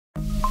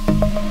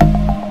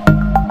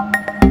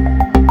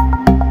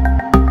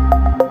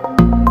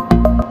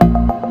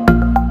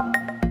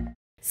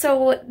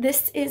So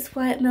this is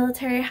what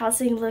military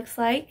housing looks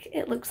like.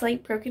 It looks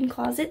like broken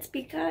closets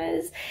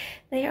because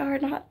they are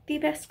not the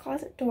best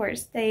closet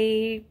doors.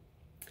 They're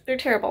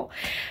terrible.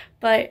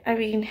 But I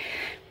mean,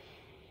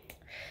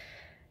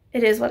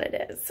 it is what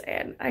it is,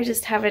 and I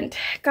just haven't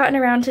gotten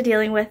around to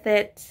dealing with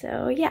it.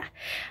 So yeah,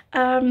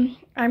 I'm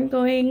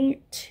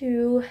going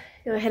to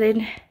go ahead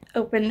and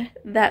open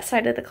that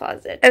side of the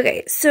closet.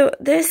 Okay, so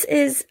this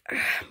is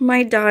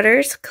my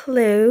daughter's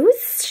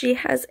clothes. She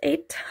has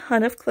a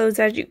ton of clothes,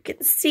 as you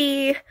can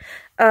see.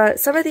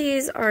 Some of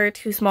these are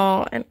too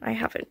small, and I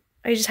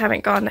just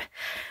haven't gone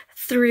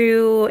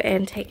through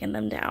and taken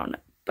them down,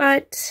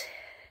 but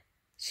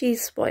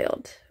she's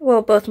spoiled.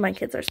 Well, both of my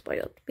kids are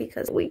spoiled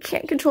because we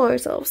can't control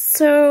ourselves.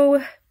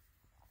 So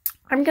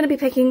I'm going to be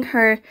picking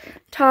her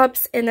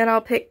tops, and then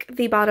I'll pick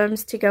the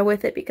bottoms to go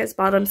with it because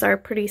bottoms are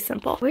pretty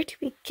simple. Where to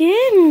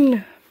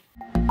begin?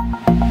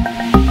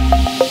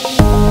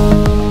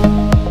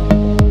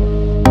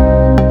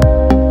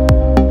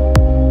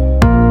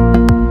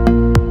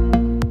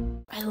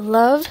 I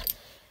love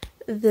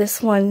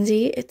this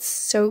onesie. It's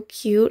so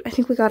cute. I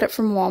think we got it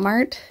from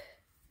Walmart.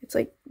 It's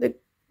like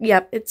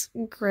yep, it's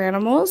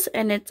Granimals,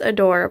 and it's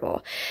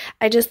adorable.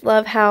 I just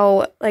love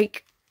how,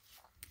 like,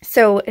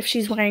 so if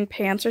she's wearing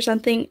pants or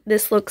something,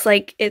 this looks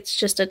like it's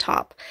just a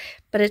top,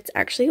 but it's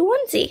actually a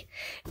onesie.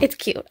 It's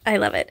cute. I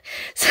love it.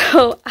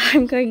 So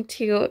I'm going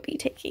to be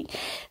taking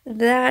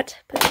that,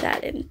 put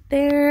that in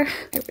there.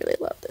 I really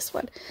love this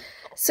one.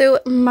 So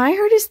my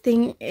hardest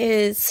thing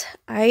is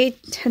I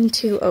tend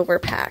to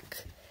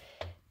overpack,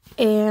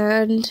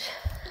 and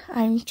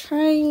I'm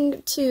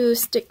trying to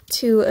stick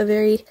to a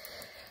very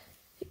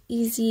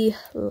easy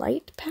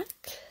light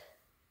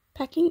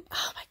packing.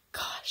 Oh my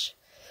gosh.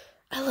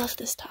 I love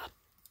this top.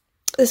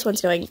 This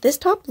one's going. This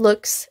top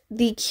looks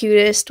the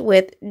cutest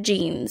with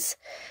jeans.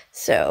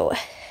 So,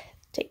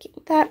 taking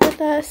that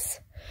with us.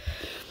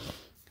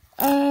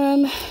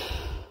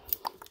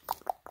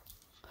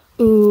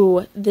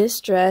 Ooh,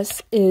 this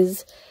dress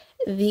is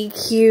the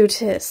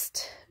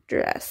cutest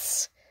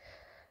dress.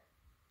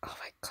 Oh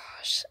my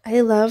gosh.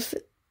 I love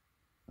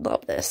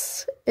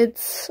this.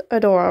 It's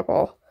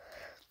adorable.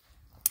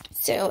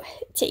 So,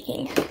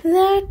 taking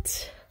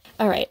that.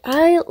 Alright,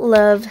 I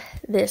love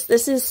this.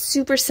 This is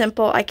super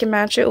simple. I can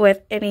match it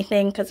with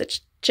anything because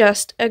it's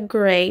just a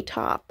gray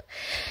top.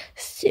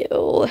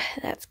 So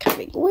that's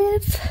coming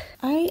with.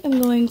 I am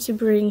going to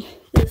bring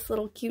this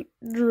little cute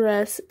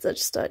dress. It's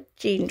just a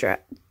jean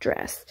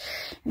dress,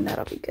 and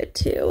that'll be good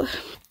too.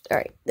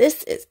 Alright,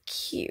 this is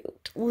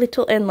cute.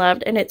 Little and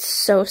Loved, and it's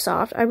so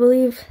soft. I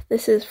believe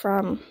this is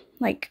from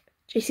like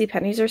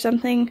JCPenney's or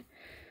something.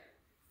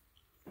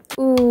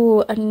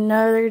 Ooh,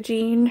 another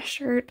jean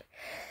shirt.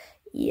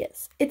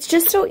 Yes, it's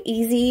just so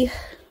easy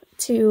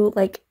to,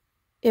 like,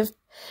 if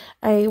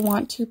I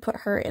want to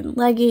put her in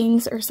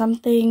leggings or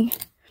something.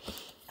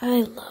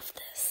 I love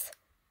this.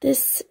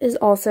 This is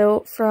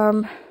also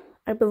from,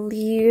 I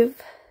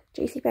believe,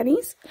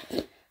 JCPenney's.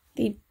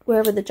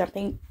 Wherever the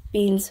Jumping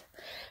Beans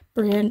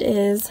brand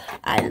is.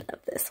 I love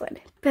this one.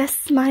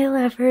 Best smile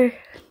ever.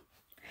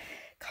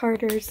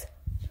 Carter's.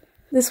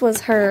 This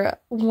was her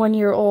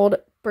 1-year-old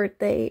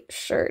birthday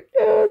shirt.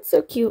 Oh, it's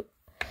so cute.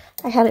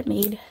 I had it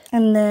made.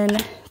 And then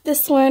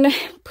this one,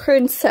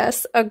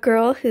 Princess, a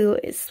girl who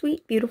is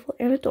sweet, beautiful,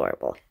 and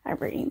adorable. I'm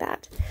bringing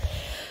that.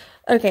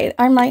 Okay,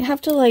 I might have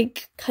to,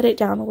 like, cut it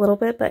down a little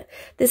bit, but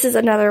this is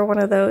another one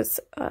of those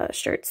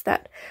shirts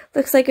that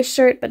looks like a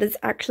shirt, but it's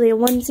actually a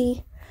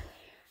onesie.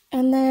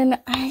 And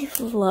then I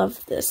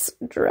love this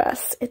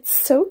dress. It's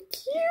so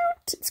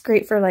cute. It's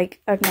great for,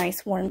 like, a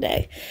nice warm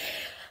day.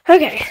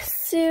 Okay,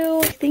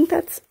 so I think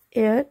that's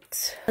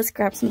it. Let's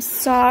grab some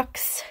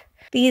socks.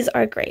 These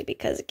are great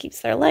because it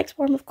keeps their legs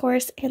warm, of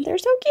course, and they're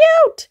so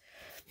cute.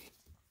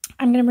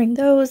 I'm going to bring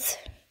those.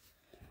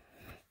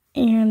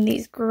 And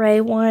these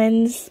gray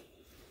ones.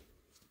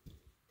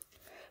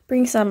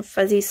 Bring some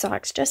fuzzy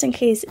socks just in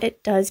case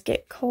it does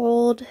get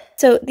cold.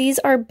 So these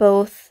are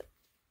both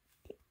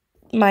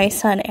my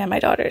son and my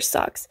daughter's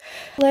socks.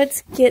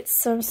 Let's get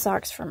some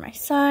socks for my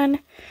son.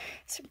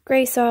 Some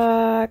gray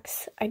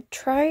socks. I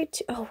tried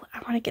to, oh, I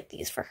want to get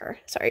these for her.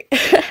 Sorry.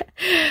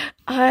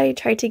 I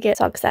tried to get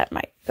socks that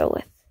might go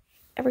with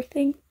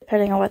everything,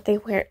 depending on what they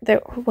wear,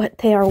 what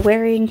they are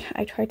wearing.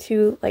 I try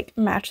to, like,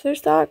 match their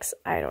socks.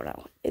 I don't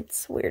know.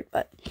 It's weird,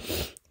 but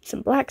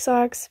some black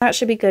socks. That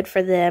should be good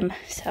for them.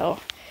 So,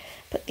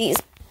 put these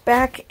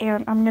back,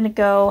 and I'm going to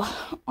go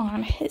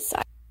on his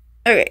side.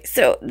 Okay,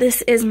 so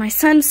this is my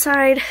son's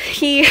side.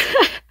 He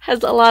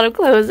has a lot of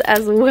clothes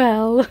as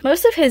well.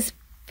 Most of his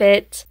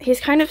fit, he's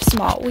kind of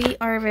small. We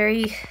are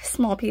very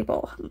small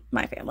people,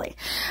 my family.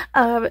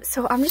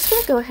 So I'm just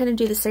going to go ahead and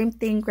do the same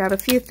thing. Grab a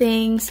few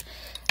things.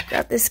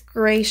 Grab this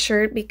gray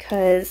shirt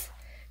because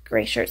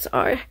gray shirts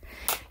are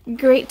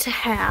great to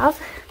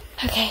have.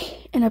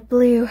 Okay, and a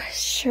blue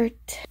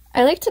shirt.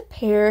 I like to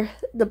pair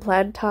the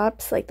plaid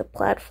tops, like the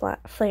plaid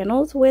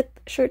flannels, with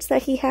shirts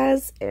that he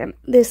has, and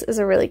this is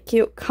a really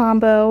cute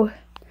combo.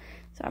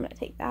 So I'm going to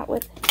take that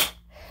with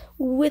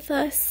with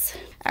us.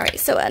 All right,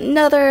 so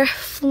another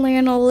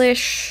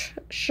flannel-ish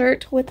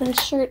shirt with a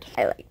shirt.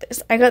 I like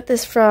this. I got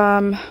this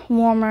from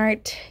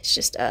Walmart. It's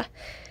just a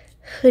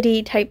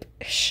hoodie type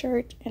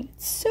shirt and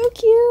it's so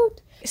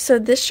cute. So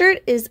this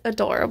shirt is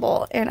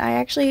adorable, and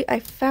I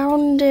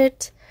found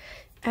it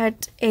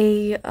at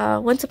a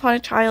Once Upon a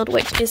Child,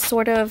 which is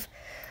sort of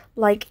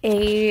like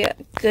a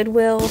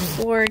Goodwill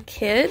for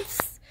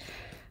kids.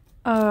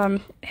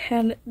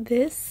 And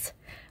this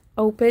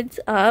opens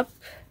up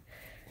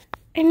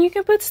and you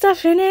can put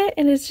stuff in it,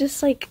 and it's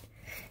just like,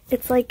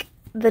 it's like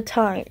the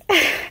tongue.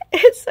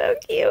 It's so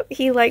cute.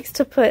 He likes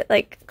to put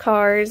like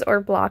cars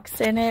or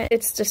blocks in it.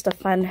 It's just a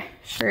fun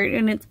shirt,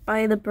 and it's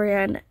by the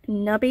brand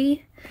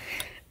Nubby.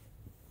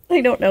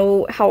 I don't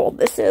know how old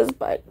this is,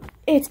 but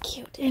it's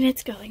cute and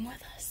it's going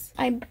with us.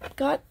 I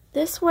got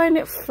this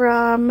one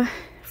from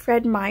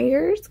Fred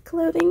Meyer's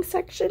clothing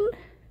section,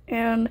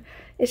 and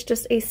it's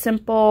just a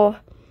simple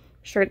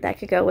shirt that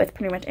could go with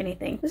pretty much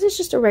anything. This is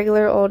just a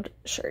regular old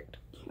shirt,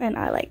 and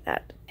I like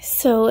that.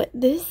 So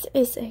this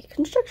is a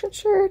construction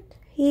shirt.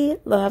 He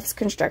loves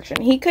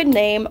construction. He could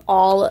name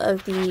all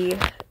of the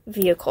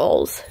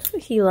vehicles.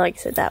 He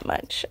likes it that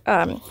much.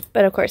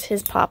 But of course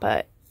his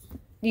papa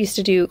used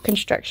to do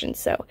construction,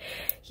 so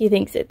he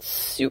thinks it's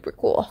super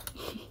cool.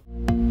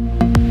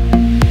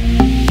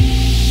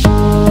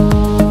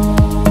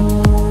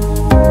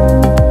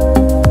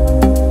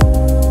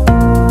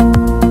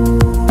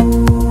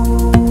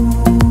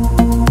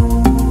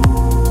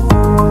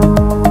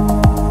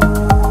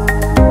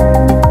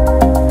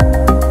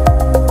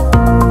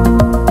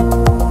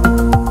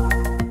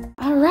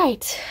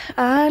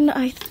 And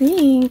I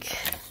think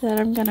that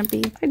I'm gonna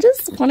be, I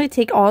just want to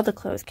take all the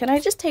clothes. Can I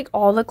just take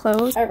all the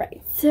clothes? All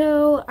right,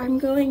 so I'm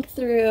going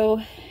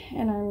through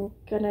and I'm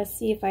gonna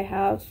see if I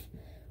have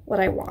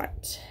what I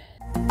want.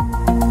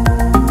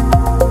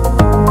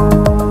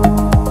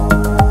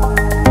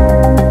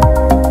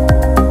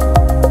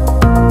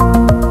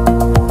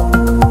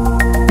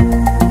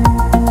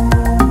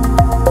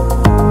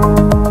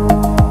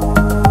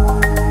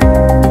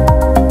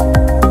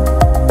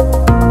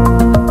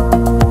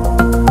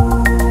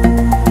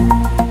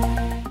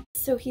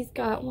 So he's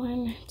got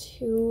 1,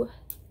 2,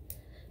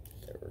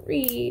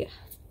 3,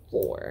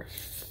 4,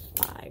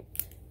 5,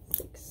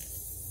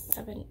 6,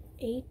 7,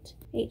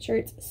 8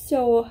 shirts.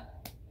 So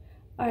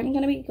I'm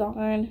gonna be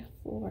gone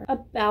for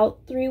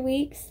about 3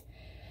 weeks.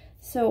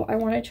 So I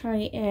want to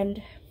try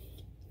and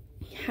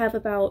have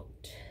about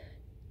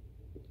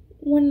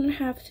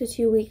 1.5 to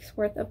 2 weeks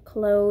worth of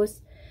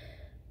clothes.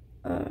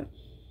 I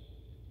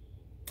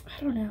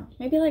don't know,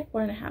 maybe like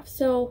 1.5.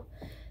 So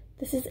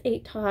this is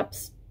 8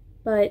 tops,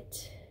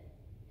 but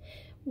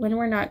when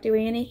we're not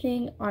doing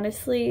anything,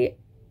 honestly,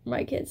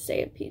 my kids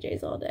stay in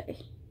PJs all day.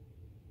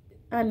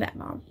 I'm that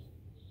mom.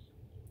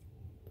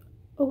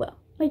 Oh well,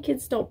 my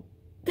kids don't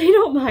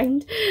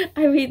mind.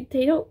 I mean,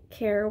 they don't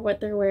care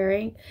what they're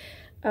wearing.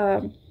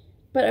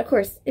 But of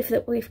course, if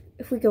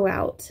we go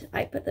out,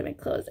 I put them in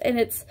clothes. And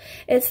it's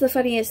the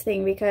funniest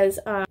thing because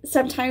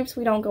sometimes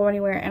we don't go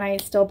anywhere and I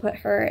still put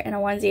her in a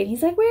onesie and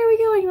he's like, "Where are we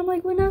going?" And I'm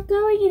like, "We're not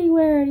going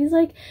anywhere." And he's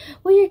like,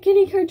 "Well, you're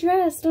getting her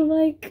dressed." I'm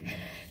like,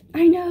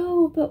 "I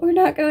know, but we're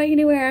not going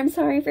anywhere. I'm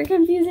sorry for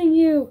confusing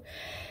you."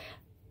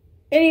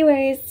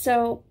 Anyways,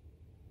 so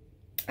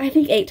I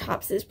think 8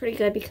 tops is pretty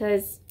good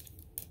because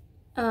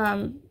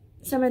a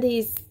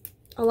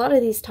lot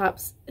of these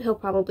tops he'll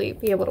probably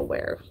be able to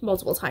wear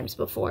multiple times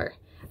before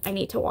I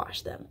need to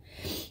wash them.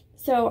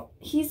 So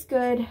he's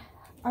good.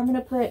 I'm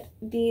gonna put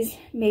these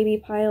maybe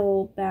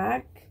pile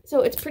back.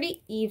 So it's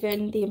pretty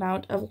even, the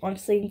amount of long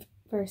sleeve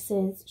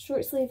versus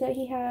short sleeve that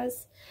he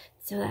has.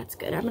 So that's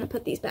good. I'm gonna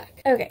put these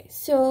back. Okay,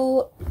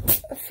 so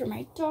for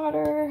my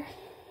daughter,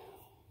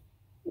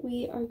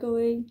 we are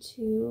going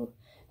to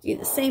do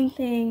the same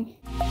thing.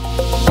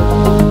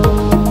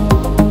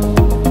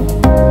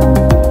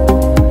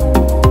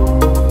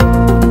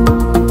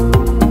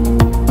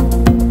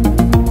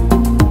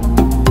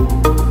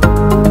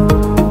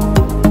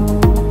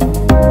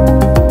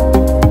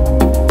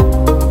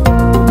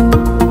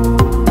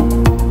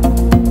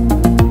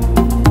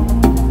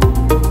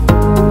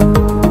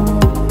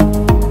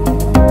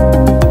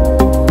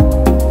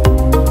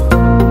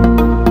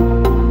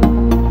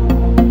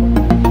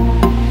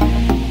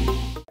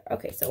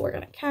 Okay, so we're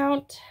gonna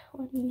count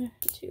 1,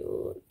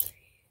 2, 3,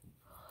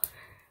 4,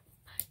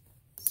 5,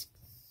 6,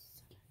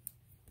 7,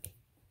 8,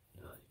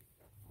 9,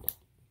 10.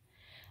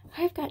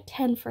 I've got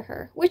 10 for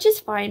her, which is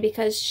fine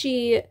because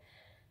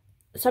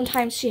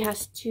sometimes she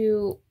has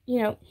to,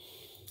 you know,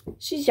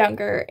 she's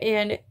younger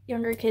and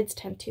younger kids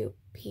tend to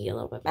be a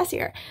little bit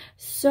messier.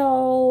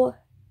 So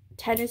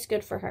 10 is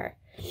good for her.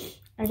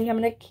 I think I'm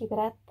gonna keep it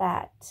at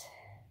that,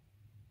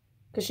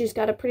 because she's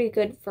got a pretty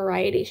good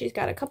variety. She's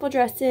got a couple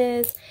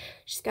dresses,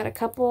 she's got a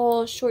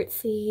couple short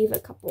sleeve, a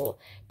couple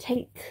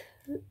tank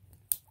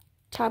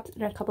tops,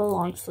 and a couple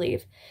long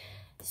sleeve.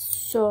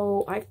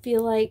 So I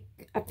feel like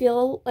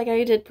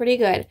I did pretty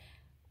good.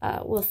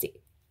 We'll see.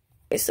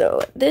 Okay,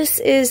 so this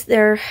is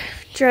their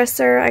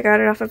dresser. I got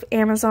it off of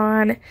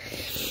Amazon.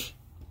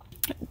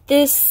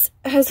 This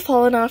has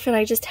fallen off and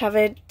I just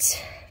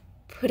haven't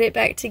put it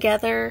back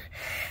together.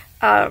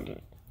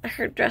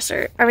 Her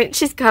dresser, I mean,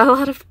 she's got a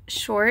lot of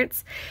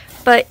shorts,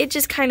 but it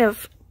just kind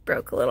of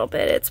broke a little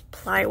bit. It's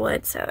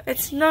plywood, so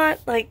it's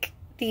not like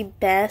the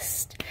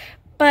best,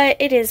 but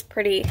it is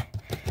pretty,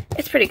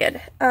 it's pretty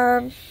good.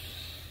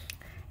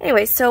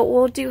 Anyway, so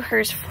we'll do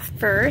hers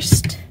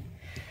first.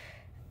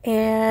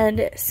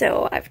 And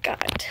so I've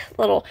got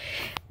little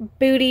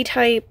booty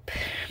type,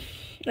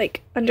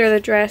 like under the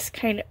dress,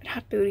 kind of,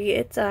 not booty,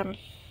 it's, oh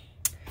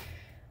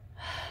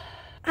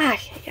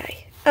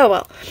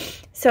well.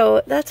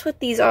 So that's what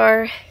these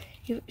are.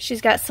 She's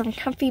got some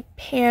comfy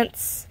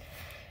pants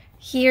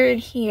here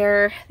and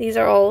here. These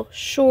are all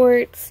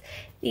shorts.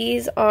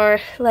 These are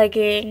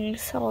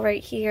leggings, all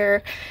right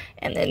here.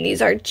 And then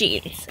these are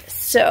jeans.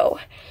 So,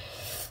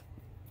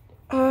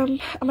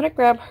 I'm gonna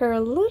grab her a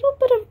little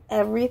bit of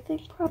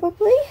everything,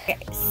 probably. Okay,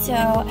 so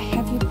I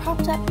have you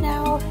propped up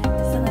now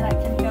so that I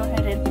can go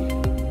ahead and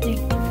dig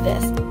through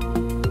this.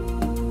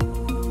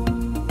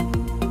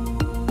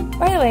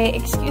 By the way,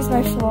 excuse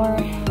my floor.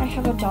 I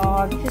have a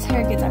dog. His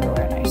hair gets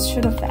everywhere and I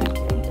should have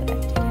vacuumed and I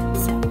didn't,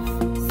 so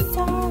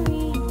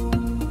sorry.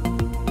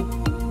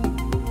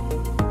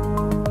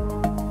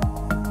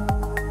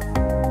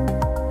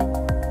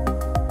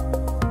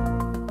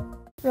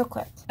 Real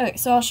quick. Okay,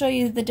 so I'll show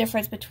you the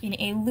difference between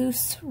a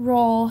loose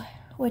roll,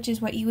 which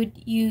is what you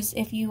would use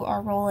if you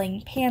are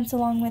rolling pants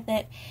along with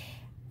it.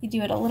 You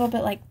do it a little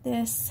bit like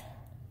this,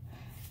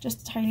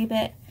 just a tiny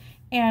bit.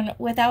 And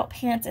without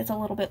pants, it's a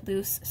little bit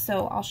loose,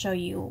 so I'll show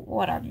you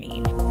what I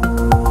mean.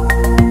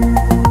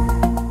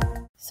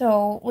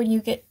 So when you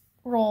get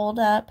rolled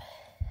up,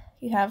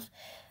 you have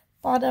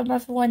bottom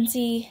of the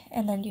onesie,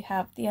 and then you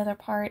have the other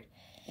part.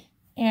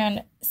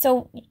 And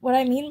so what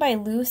I mean by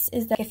loose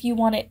is that if you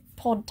want it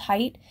pulled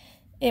tight,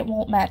 it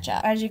won't match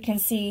up. As you can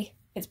see,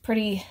 it's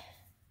pretty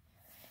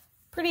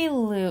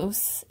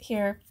loose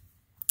here.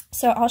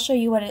 So I'll show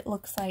you what it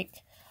looks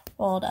like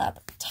rolled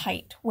up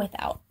tight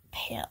without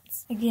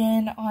pants.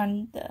 Again,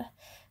 on the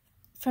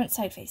front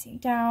side facing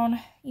down,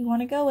 you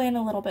want to go in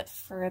a little bit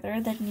further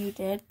than you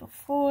did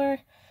before.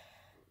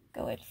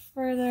 Go in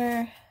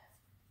further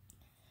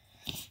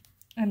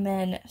and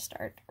then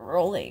start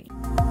rolling.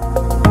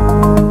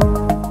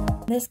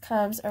 This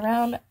comes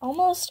around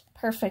almost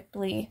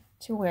perfectly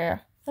to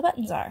where the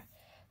buttons are.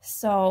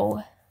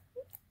 So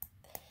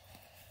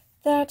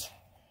that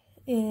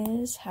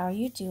is how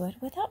you do it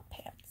without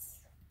pants.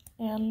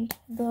 And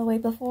the way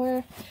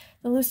before,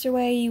 the looser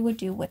way you would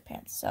do with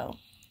pants. So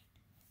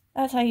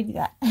that's how you do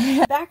that.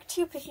 Back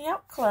to picking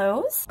out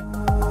clothes.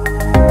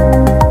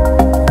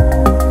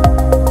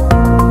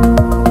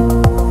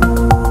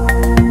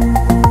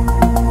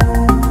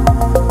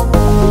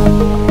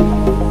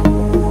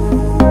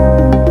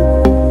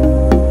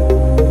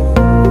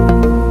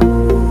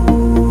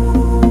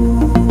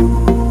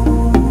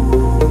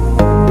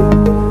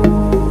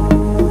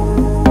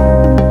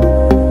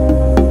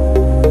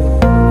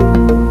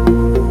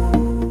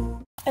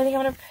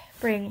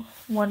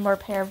 One more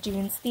pair of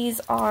jeans. These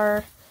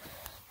are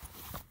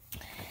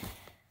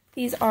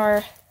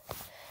the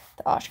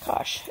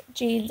Oshkosh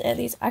jeans, and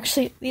these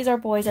are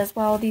boys as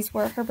well. These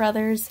were her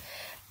brothers,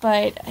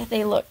 but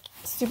they look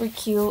super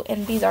cute,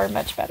 and these are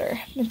much better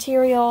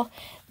material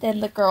than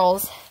the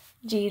girls'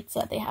 jeans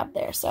that they have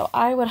there. So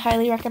I would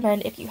highly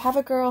recommend, if you have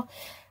a girl,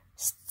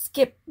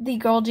 skip the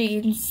girl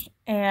jeans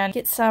and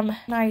get some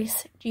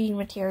nice jean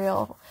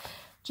material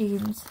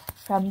jeans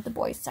from the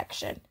boys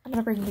section. I'm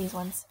gonna bring these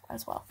ones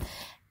as well.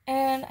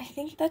 And I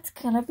think that's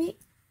gonna be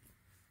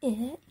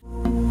it.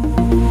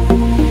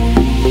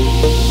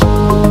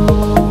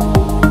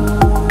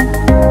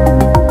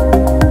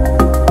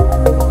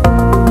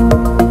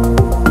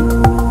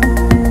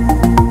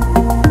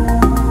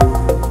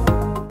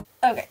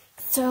 Okay,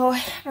 so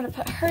I'm gonna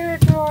put her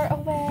drawer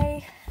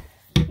away.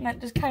 And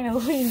that just kind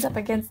of leans up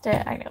against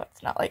it. I know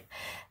it's not like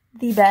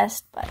the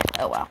best, but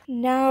oh well.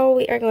 Now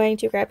we are going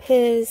to grab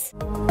his.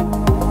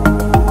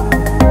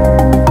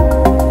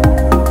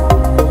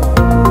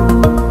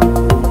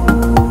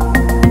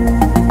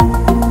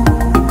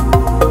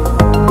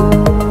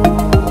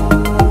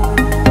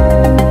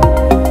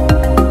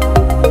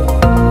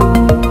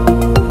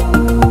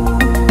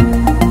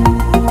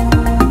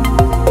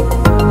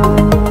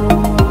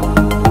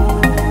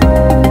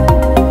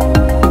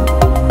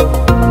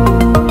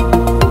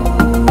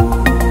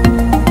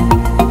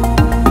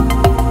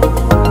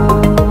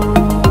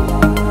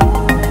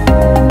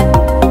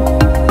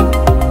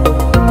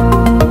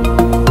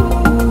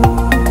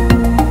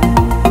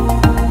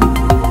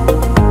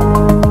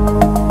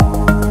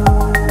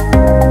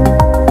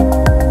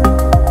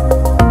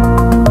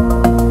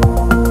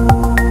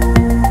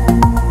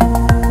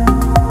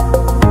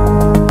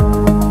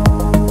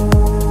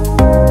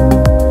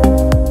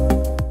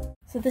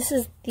 This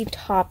is the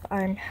top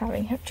I'm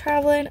having him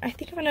travel in. I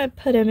think I'm gonna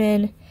put him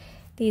in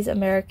these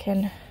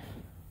American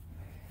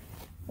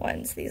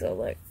ones. These will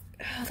look,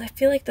 oh, I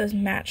feel like those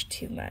match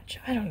too much.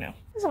 I don't know.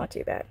 It's not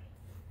too bad.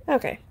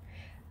 Okay,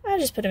 I'll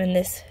just put him in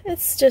this.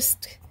 It's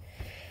just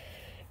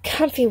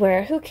comfy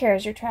wear. Who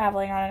cares? You're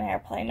traveling on an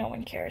airplane. No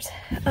one cares.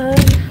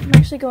 I'm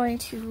actually going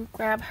to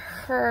grab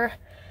her.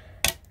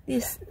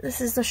 This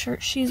is the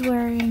shirt she's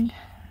wearing,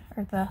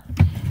 or the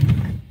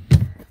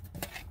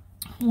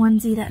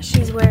onesie that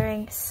she's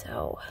wearing.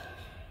 So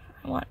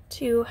I want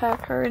to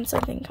have her in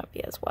something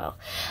comfy as well.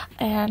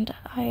 And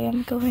I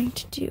am going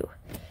to do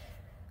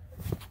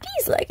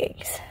these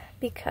leggings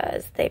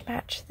because they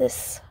match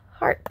this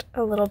heart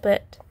a little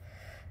bit.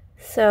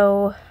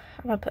 So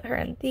I'm gonna put her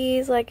in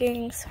these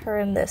leggings, her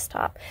in this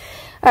top.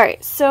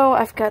 Alright, so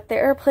I've got the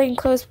airplane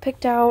clothes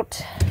picked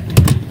out.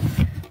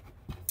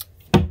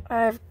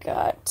 I've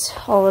got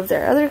all of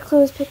their other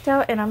clothes picked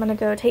out, and I'm gonna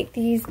go take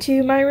these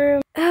to my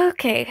room.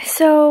 Okay,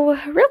 so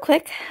real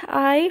quick,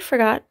 I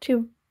forgot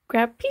to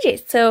grab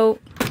PJs. So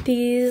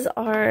these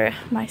are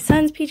my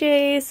son's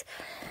PJs,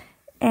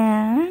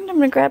 and I'm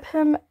gonna grab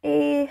him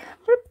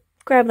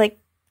grab like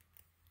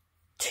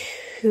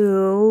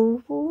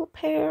 2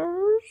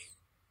 pairs.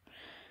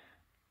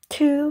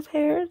 2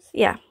 pairs?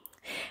 Yeah.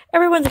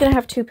 Everyone's gonna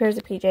have 2 pairs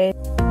of PJs.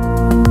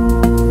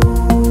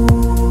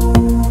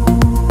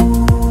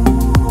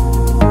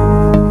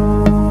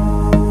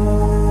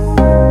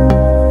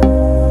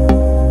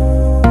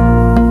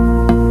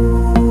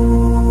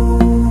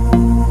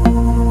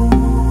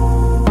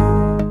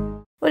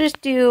 We'll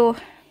just do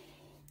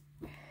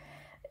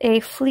a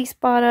fleece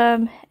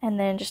bottom and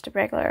then just a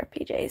regular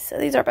PJs. So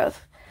these are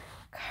both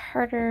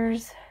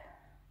Carter's.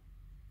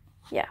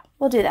 Yeah,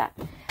 we'll do that.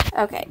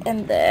 Okay,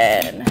 and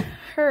then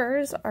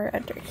hers are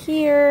under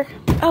here.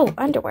 Oh,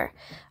 underwear.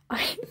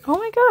 Oh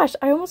my gosh,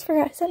 I almost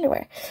forgot his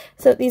underwear.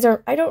 So these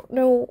are, I don't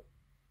know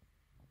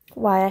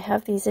why I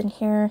have these in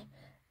here.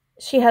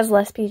 She has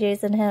less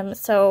PJs than him,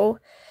 so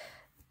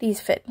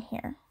these fit in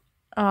here.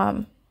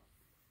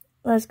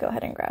 Let's go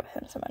ahead and grab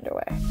him some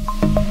underwear.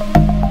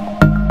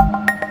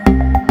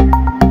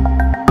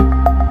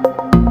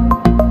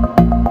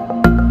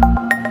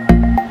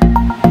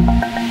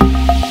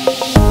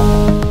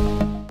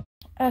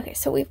 Okay,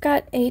 so we've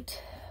got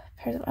 8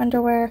 pairs of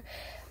underwear.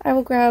 I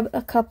will grab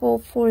a couple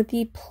for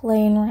the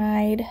plane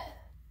ride,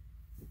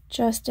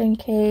 just in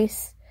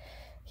case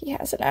he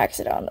has an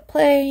accident on the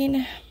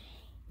plane.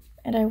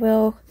 And I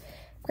will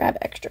grab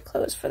extra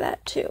clothes for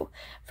that too,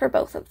 for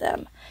both of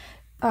them.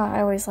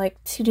 I always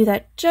like to do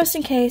that just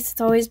in case.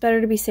 It's always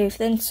better to be safe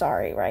than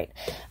sorry, right?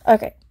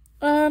 Okay,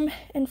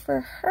 and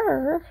for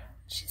her,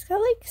 she's got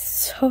like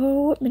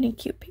so many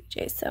cute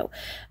PJs. So,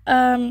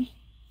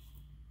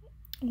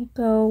 we'll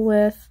go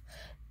with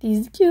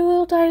these cute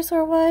little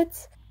dinosaur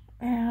ones,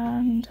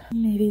 and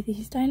maybe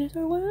these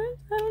dinosaur ones,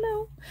 I don't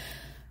know.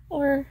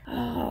 Or,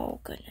 oh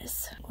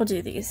goodness, we'll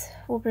do these.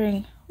 We'll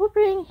bring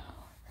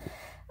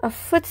a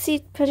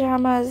footsie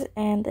pajamas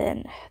and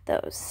then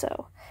those.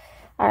 So,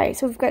 alright,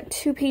 so we've got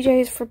 2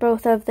 PJs for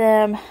both of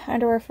them,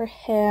 underwear for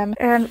him,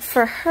 and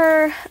for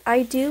her,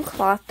 I do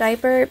cloth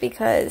diaper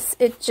because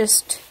it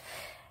just,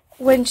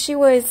 when she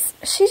was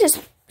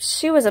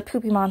a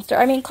poopy monster.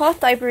 I mean, cloth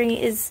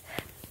diapering is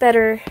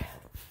better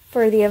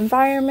for the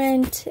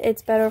environment,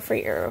 it's better for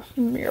your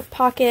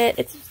pocket.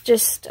 It's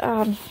just,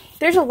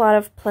 there's a lot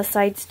of plus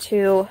sides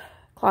to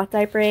cloth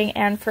diapering,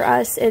 and for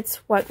us, it's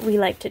what we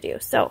like to do.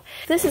 So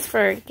this is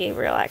for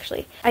Gabriel,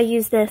 actually. I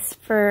use this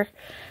for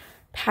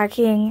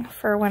packing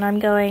for when I'm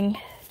going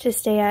to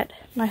stay at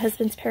my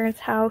husband's parents'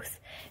 house.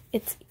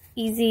 It's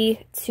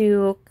easy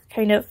to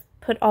kind of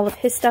put all of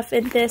his stuff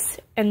in this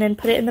and then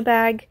put it in the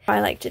bag.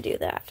 I like to do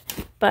that.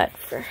 But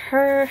for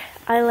her,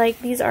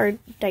 these are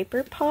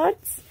diaper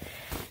pods,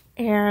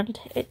 and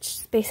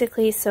it's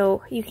basically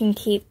so you can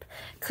keep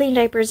clean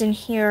diapers in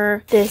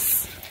here.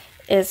 This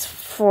is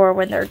for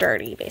when they're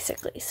dirty,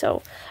 basically.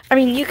 So, I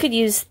mean, you could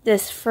use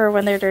this for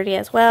when they're dirty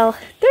as well.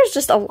 There's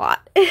just a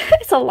lot.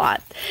 It's a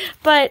lot.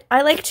 But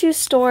I like to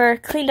store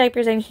clean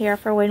diapers in here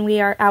for when we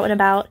are out and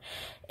about.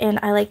 And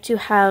I like to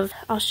have,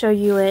 I'll show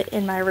you it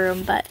in my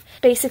room, but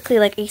basically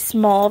like a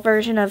small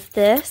version of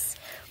this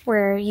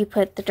where you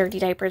put the dirty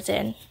diapers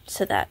in,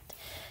 so that,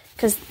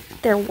 because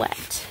they're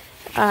wet.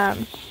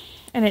 And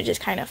it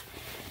just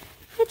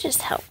it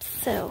just helps.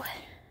 So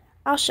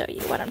I'll show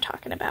you what I'm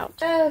talking about.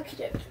 Okie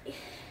dokie.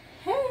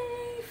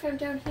 Hey, from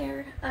down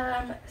here.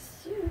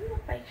 So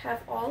I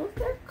have all of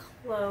their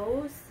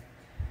clothes.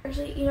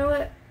 Actually, you know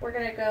what? We're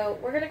gonna go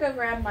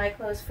grab my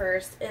clothes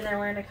first, and then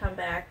we're gonna come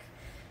back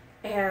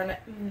and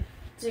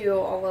do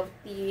all of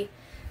the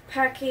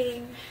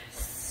packing.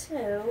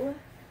 So,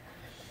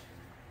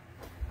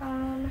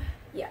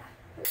 yeah.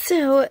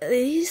 So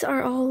these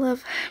are all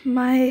of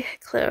my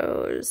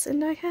clothes,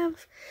 and I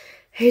have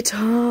a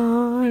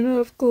ton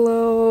of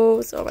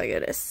clothes. Oh my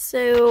goodness.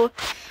 So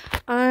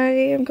I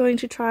am going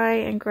to try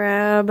and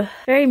grab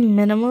very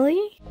minimally.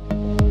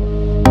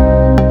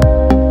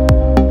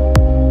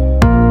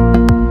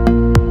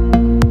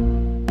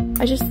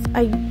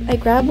 I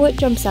grab what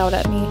jumps out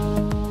at me.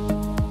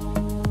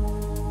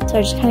 So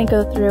I just kind of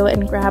go through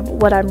and grab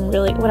what I've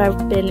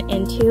been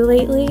into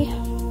lately.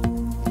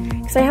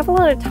 Because I have a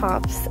lot of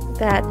tops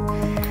that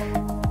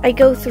I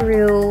go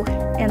through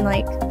and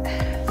like,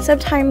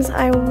 sometimes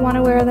I want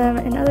to wear them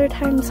and other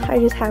times I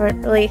just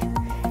haven't really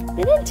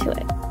been into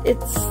it.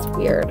 It's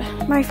weird.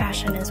 My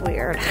fashion is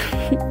weird.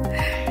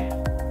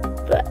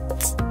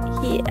 But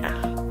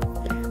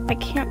yeah, I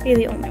can't be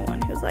the only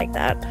one who's like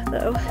that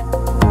though.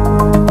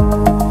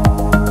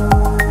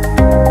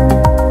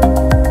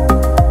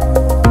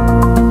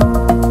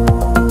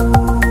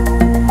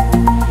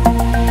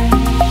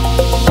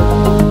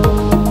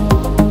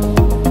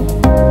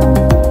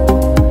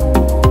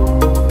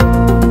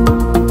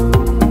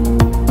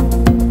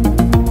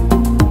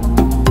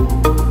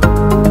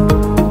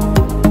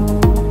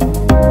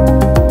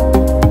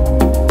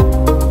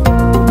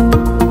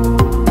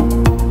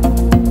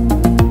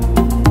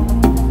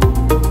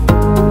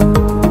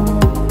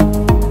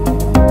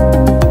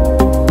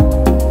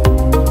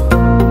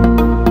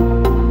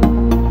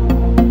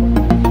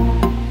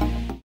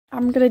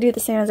 I'm gonna do the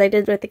same as I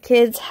did with the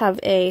kids, have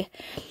a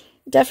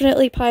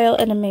definitely pile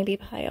and a maybe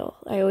pile.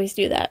 I always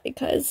do that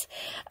because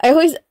I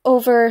always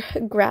over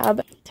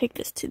grab. Take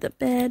this to the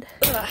bed.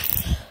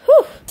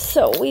 Whew.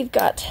 So we've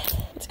got,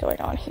 what's going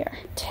on here?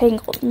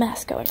 Tangled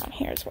mess going on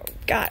here is what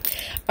we've got.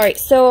 All right,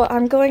 so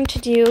I'm going to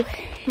do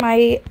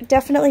my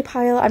definitely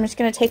pile. I'm just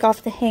gonna take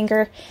off the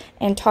hanger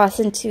and toss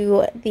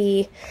into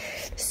the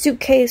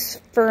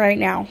suitcase for right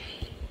now.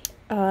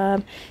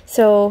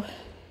 So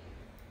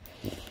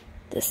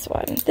this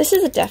one. This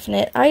is a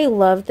definite. I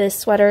love this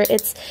sweater.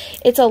 It's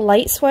a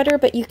light sweater,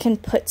 but you can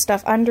put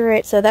stuff under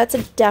it. So that's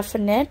a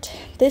definite.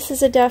 This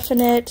is a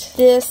definite.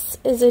 This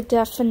is a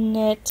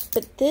definite.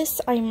 But this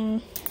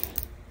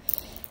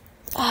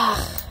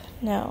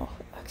no.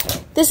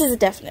 Okay. This is a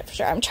definite for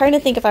sure. I'm trying to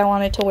think if I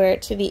wanted to wear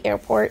it to the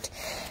airport.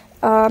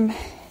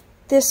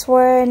 This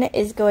one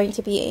is going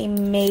to be a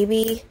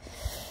maybe.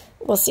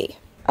 We'll see.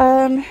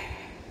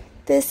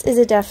 This is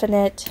a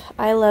definite.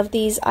 I love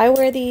these. I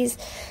wear these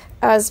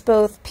as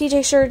both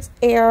PJ shirts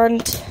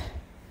and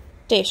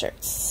day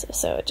shirts.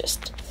 So it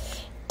just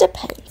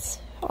depends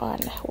on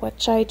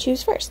which I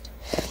choose first.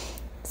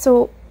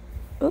 So,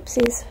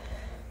 oopsies.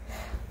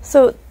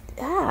 So,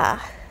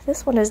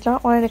 this one is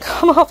not wanting to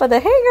come off of the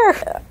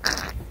hanger.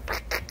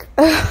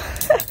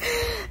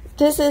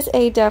 This is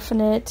a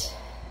definite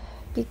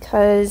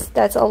because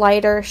that's a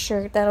lighter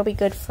shirt. That'll be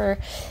good for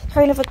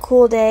kind of a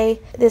cool day.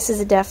 This is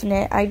a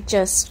definite. I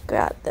just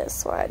got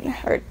this one.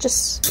 I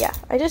just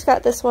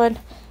got this one.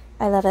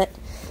 I love it.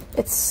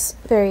 It's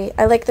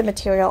I like the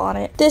material on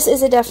it. This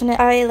is a definite.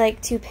 I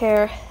like to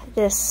pair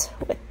this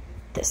with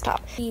this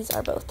top. These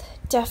are both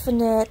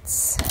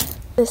definites.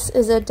 This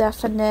is a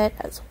definite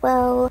as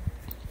well.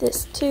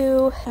 This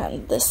too,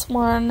 and this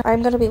one.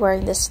 I'm gonna be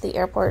wearing this to the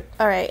airport.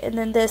 All right, and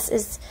then this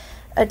is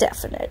a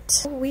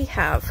definite. We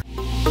have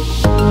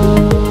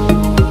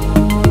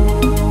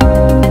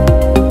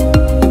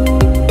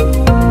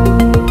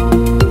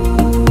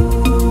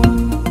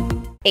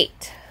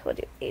eight. We'll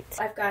do 8.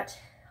 I've got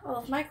all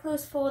of my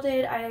clothes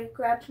folded. I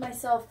grabbed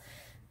myself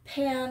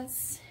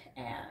pants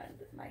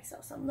and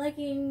myself some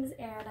leggings,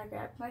 and I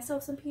grabbed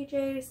myself some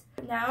PJs.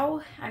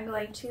 Now I'm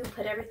going to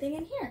put everything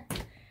in here.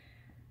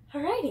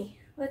 Alrighty,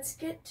 let's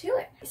get to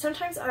it.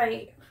 Sometimes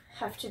I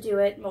have to do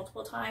it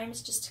multiple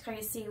times just to kind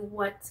of see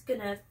what's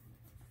gonna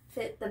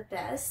fit the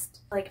best.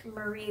 Like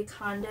Marie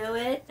Kondo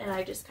it, and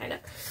I just kind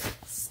of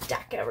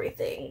stack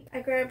everything.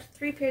 I grabbed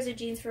 3 pairs of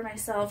jeans for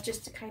myself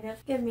just to kind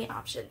of give me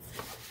options.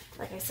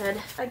 Like I said,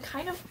 I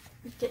kind of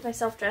get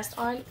myself dressed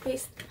on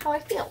based how I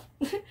feel.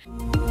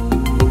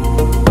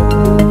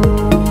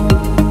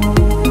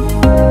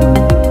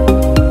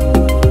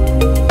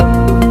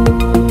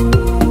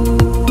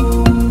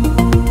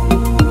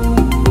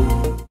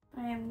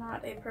 I am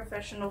not a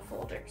professional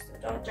folder, so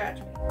don't judge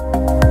me.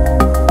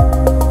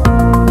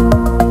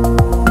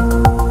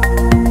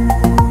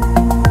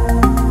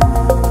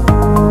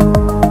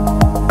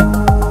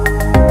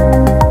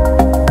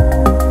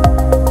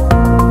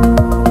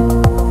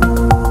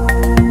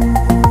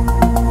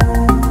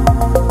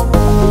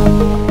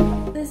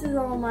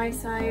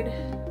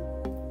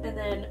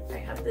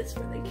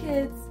 For the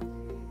kids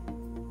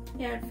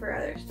and for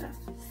other stuff.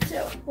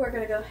 So we're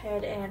gonna go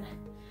ahead and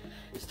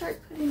start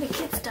putting the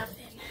kids stuff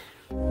in.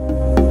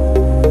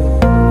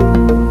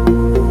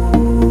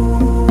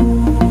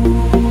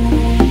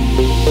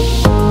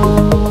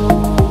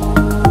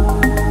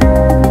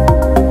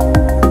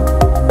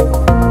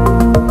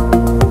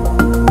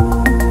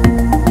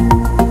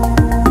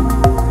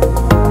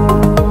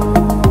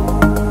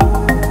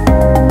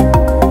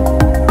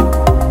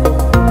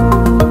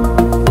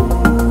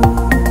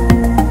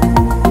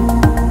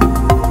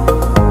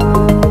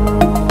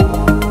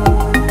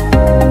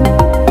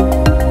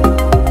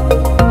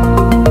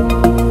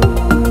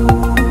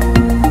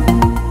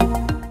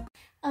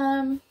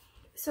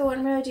 So what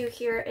I'm going to do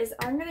here is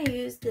I'm going to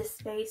use this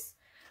space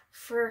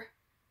for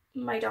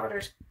my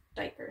daughter's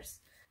diapers.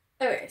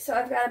 Okay, so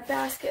I've got a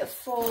basket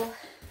full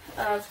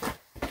of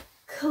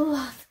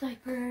cloth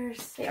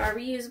diapers. They are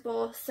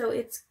reusable, so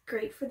it's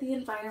great for the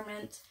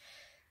environment.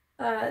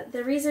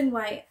 The reason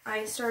why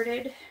I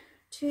started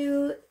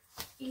to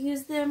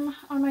use them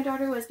on my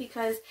daughter was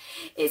because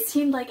it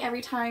seemed like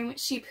every time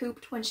she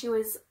pooped when she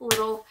was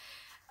little,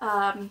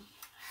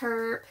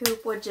 her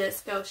poop would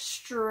just go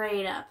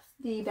straight up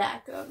the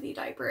back of the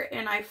diaper,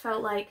 and I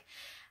felt like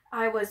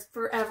I was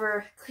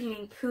forever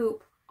cleaning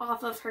poop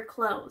off of her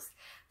clothes.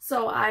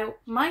 So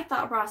my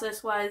thought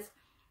process was,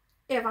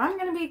 if I'm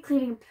going to be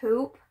cleaning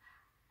poop,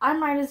 I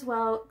might as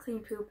well clean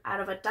poop out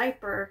of a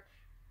diaper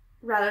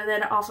rather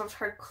than off of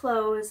her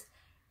clothes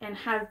and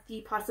have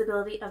the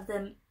possibility of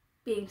them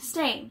being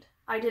stained.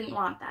 I didn't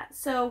want that.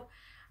 So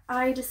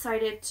I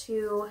decided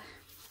to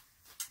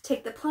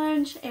take the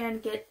plunge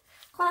and get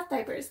cloth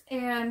diapers.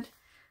 And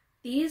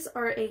these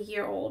are a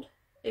year old,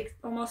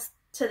 almost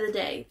to the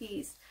day,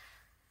 these.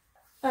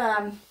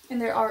 And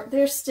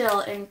they're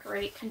still in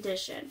great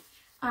condition.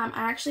 I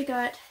actually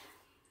got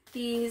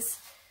these,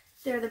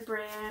 they're the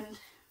brand,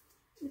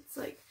 it's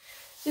like,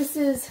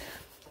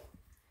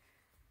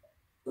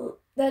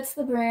 that's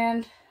the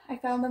brand. I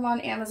found them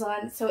on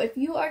Amazon. So if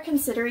you are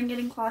considering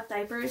getting cloth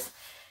diapers,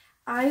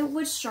 I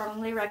would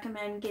strongly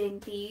recommend getting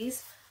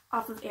these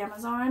off of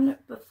Amazon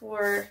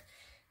before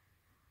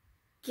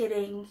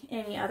getting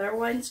any other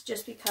ones,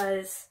 just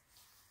because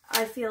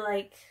I feel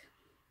like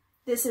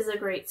this is a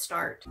great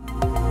start.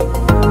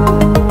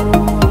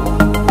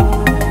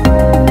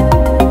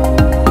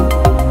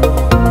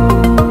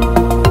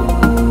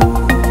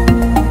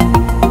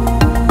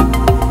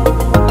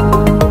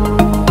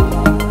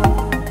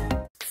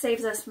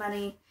 Saves us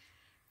money,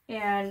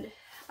 and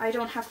I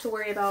don't have to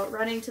worry about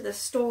running to the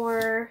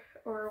store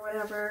or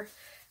whatever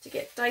to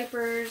get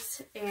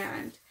diapers,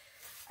 and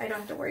I don't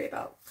have to worry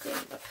about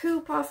cleaning the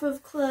poop off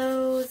of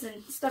clothes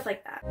and stuff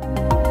like that.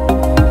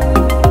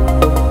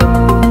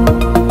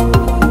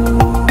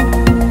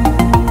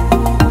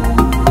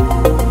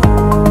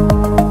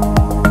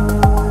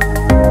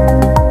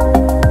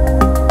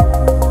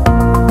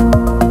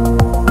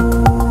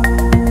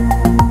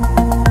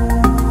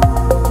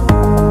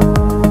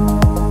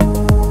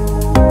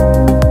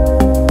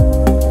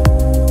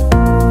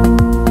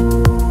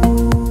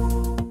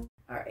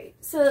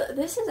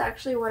 This is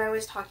actually what I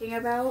was talking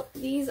about.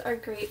 These are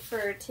great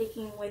for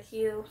taking with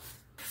you.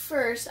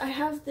 First, I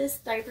have this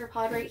diaper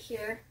pod right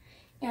here,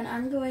 and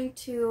I'm going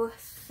to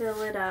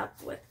fill it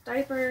up with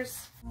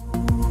diapers.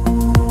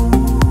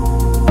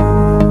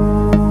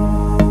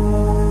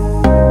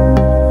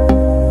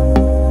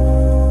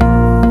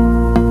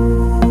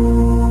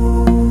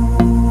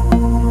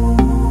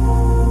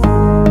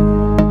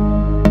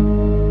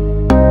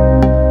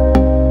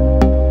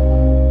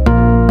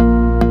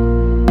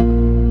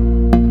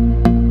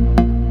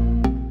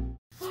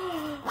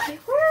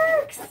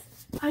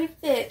 I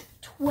fit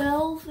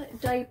 12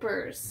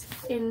 diapers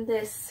in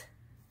this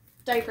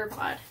diaper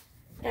pod,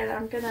 and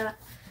I'm gonna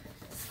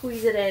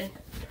squeeze it in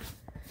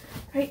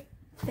right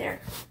there.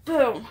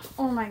 Boom.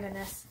 Oh my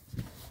goodness.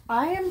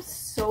 I am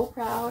so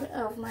proud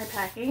of my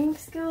packing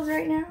skills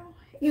right now.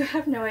 You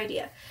have no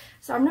idea.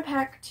 So I'm gonna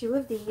pack 2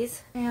 of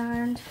these,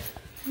 and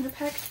I'm gonna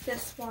pack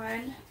this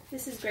one.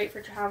 This is great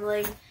for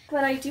traveling,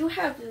 but I do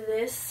have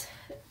this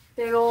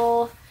big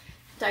ol'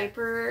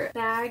 diaper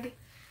bag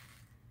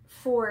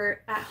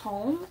for at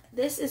home.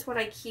 This is what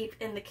I keep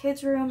in the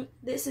kids' room.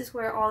 This is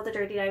where all the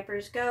dirty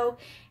diapers go,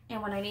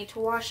 and when I need to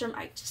wash them,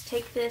 I just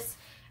take this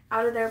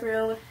out of their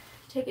room,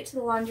 take it to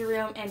the laundry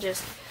room, and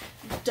just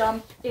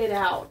dump it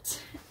out.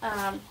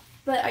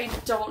 But I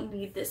don't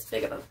need this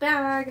big of a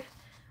bag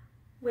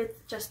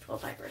with just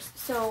 12 diapers,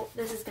 so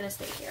this is gonna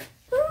stay here.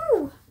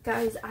 Woo!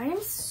 Guys, I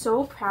am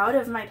so proud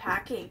of my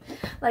packing.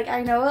 Like,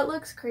 I know it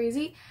looks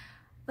crazy,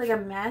 like a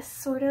mess,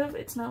 sort of.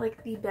 It's not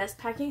like the best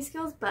packing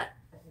skills, but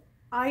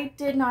I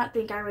did not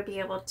think I would be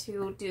able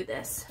to do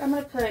this. I'm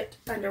going to put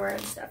underwear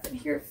and stuff in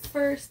here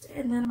first,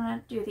 and then I'm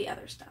going to do the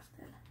other stuff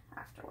then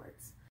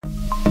afterwards.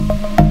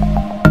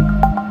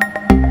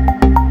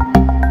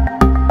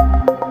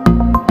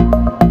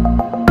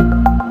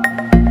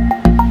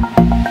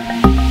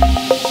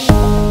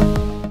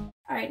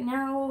 Alright,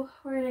 now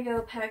we're going to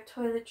go pack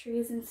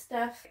toiletries and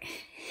stuff.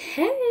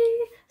 Hey!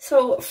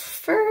 So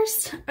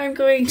first, I'm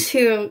going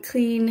to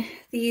clean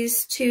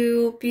these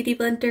 2 beauty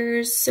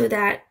blenders so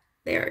that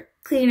they're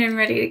clean and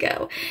ready to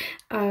go,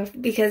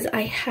 because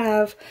I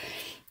have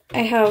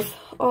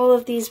all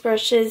of these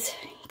brushes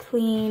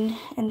clean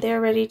and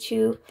they're ready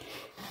to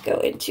go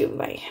into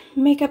my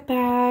makeup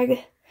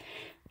bag.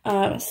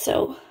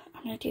 So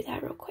I'm gonna do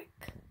that real quick.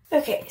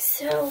 Okay,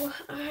 so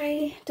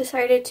I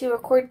decided to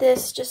record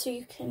this just so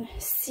you can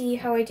see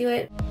how I do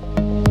it.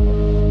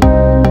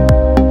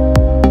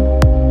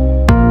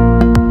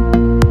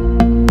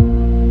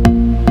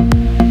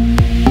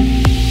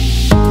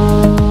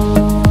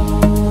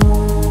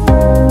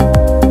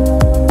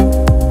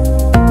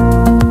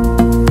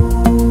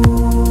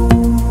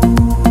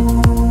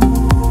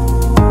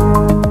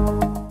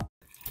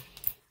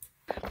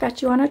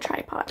 Got you on a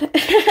tripod.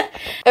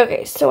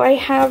 Okay, so I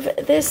have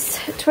this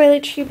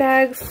toiletry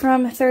bag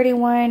from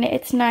 31.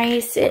 It's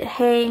nice, it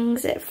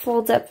hangs, it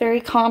folds up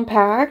very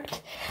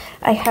compact.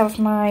 I have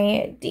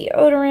my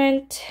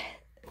deodorant,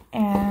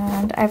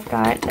 and I've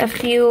got a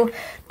few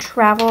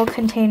travel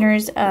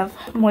containers of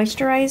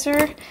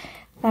moisturizer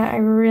that I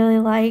really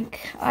like.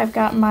 I've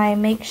got my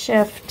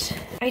makeshift,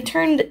 I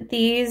turned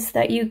these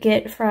that you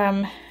get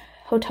from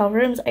hotel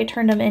rooms, I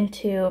turned them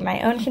into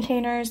my own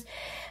containers.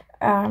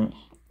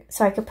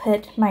 So I could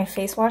put my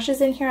face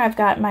washes in here. I've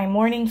got my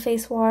morning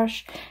face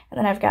wash, and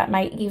then I've got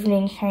my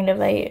evening kind of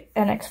an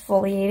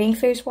exfoliating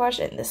face wash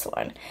in this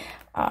one.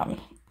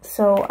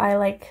 So I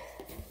like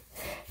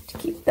to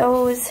keep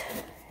those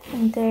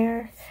in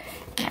there.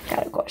 And I've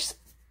got, of course,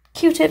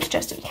 Q-tips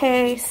just in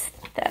case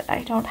that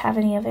I don't have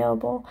any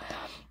available.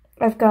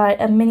 I've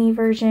got a mini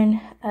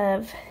version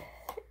of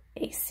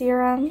a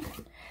serum,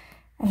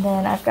 and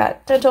then I've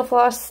got dental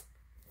floss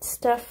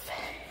stuff,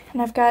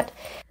 and I've got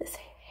this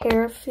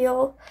hair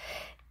feel.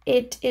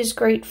 It is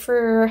great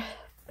for,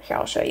 here,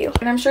 I'll show you.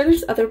 And I'm sure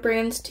there's other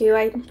brands too.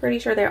 I'm pretty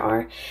sure there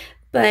are,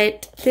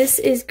 but this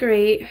is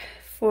great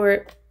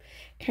for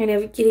kind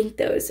of getting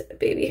those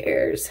baby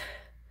hairs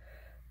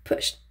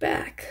pushed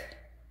back.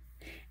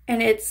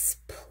 And it's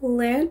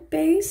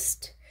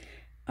plant-based,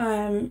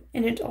 and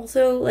it's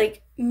also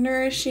like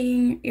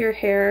nourishing your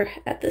hair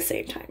at the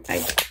same time.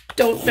 I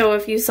don't know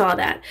if you saw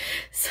that,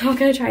 so I'm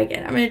gonna try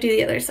again. I'm gonna do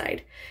the other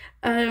side.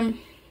 Here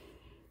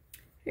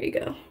you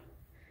go.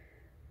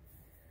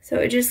 So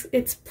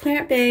it's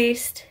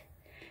plant-based,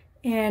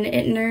 and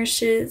it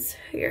nourishes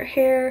your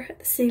hair at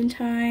the same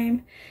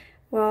time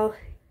while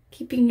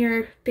keeping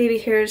your baby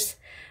hairs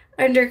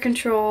under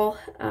control,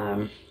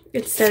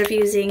 instead of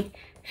using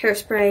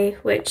hairspray,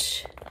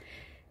 which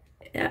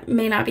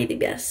may not be the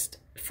best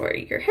for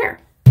your hair.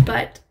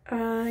 But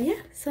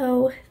yeah,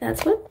 so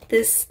that's what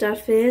this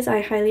stuff is.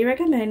 I highly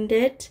recommend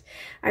it.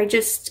 I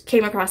just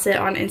came across it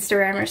on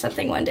Instagram or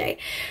something one day.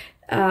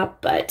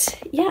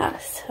 But yeah,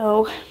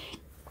 so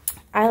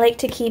I like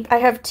to keep, I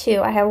have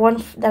two. I have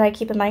one that I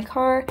keep in my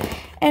car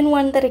and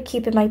one that I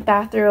keep in my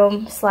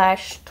bathroom /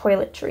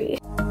 toiletry.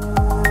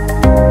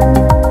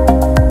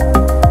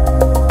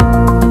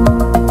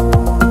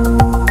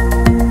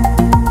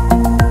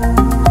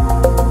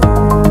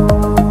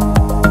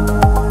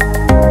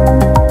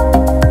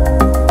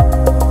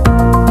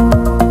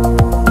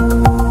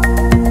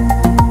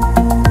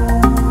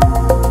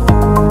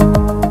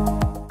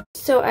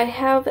 I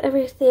have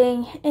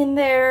everything in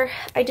there.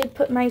 I did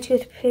put my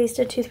toothpaste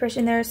and toothbrush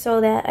in there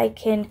so that I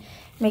can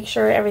make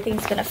sure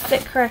everything's gonna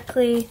fit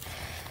correctly.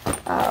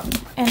 And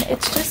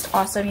it's just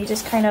awesome. You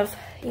just kind of,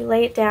 you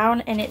lay it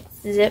down and it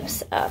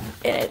zips up,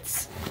 and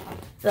it's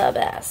the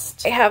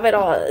best. I have it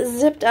all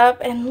zipped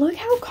up, and look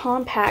how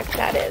compact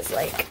that is.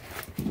 Like,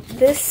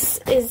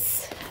 this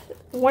is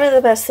one of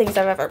the best things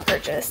I've ever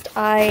purchased.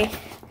 I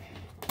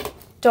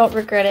don't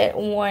regret it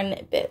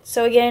one bit.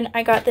 So again,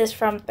 I got this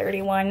from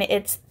 31.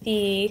 It's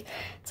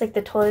like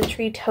the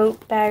toiletry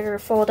tote bag or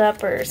fold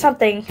up or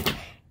something.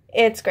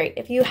 It's great.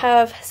 If you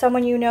have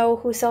someone you know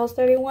who sells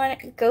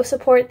 31, go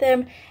support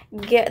them.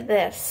 Get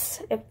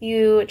this. If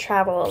you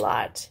travel a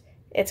lot,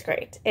 it's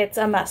great. It's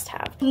a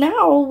must-have.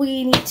 Now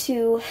we need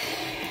to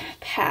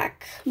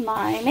pack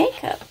my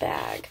makeup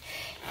bag,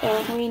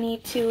 and we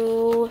need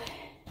to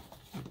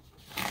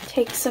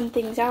take some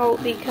things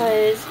out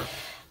because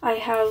I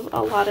have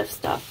a lot of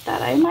stuff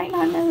that I might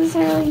not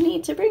necessarily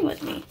need to bring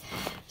with me.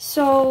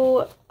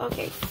 So,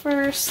 okay,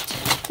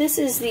 first, this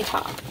is the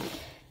top,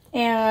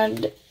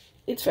 and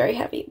it's very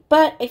heavy,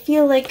 but I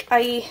feel like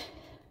I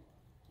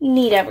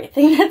need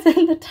everything that's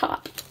in the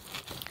top.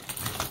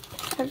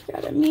 I've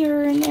got a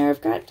mirror in there.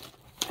 I'm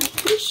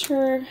pretty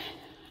sure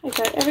I've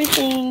got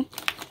everything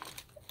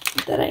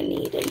that I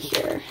need in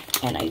here,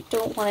 and I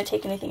don't want to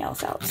take anything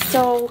else out.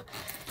 So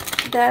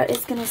that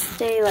is going to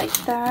stay like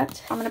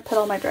that. I'm going to put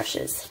all my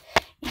brushes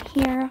in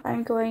here.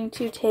 I'm going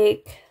to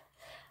take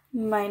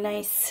my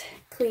nice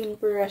clean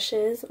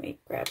brushes. Let me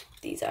grab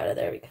these out of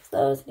there because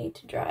those need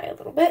to dry a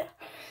little bit.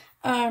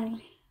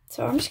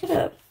 So I'm just going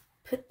to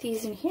put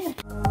these in here.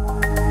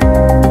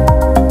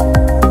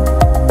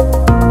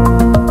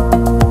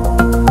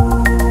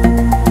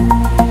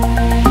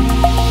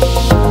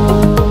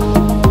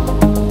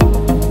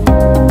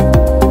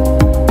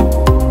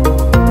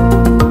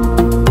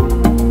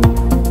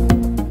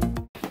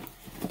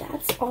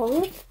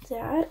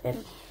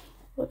 And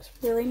looks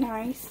really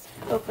nice.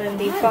 Open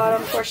the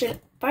bottom portion.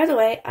 By the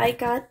way, I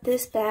got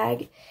this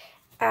bag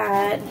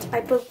at, I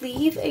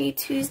believe, a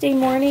Tuesday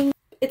morning.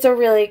 It's a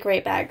really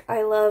great bag.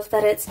 I love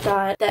that it's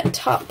got that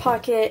top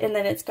pocket, and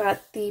then it's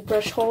got the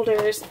brush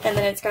holders, and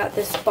then it's got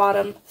this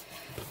bottom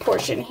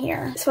portion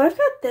here. So I've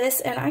got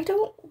this, and I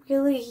don't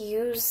really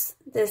use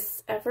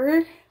this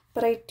ever,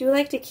 but I do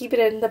like to keep it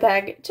in the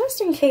bag just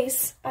in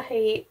case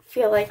I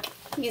feel like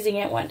using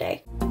it one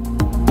day.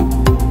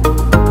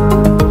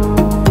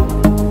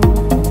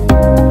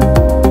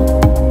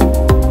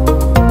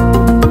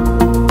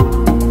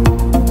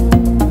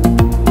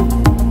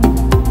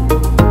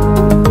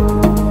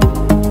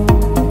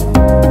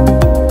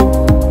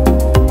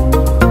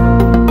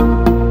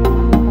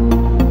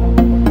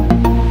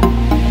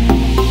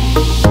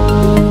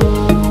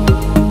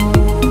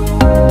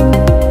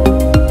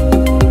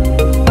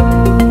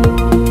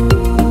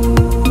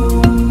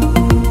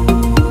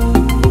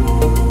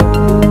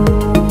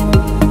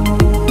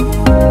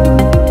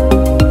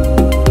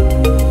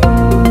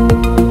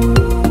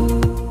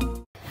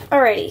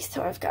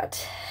 So I've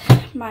got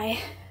my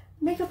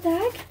makeup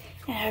bag,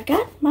 and I've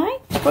got my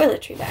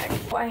toiletry bag.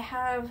 I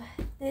have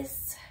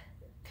this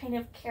kind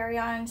of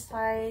carry-on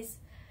size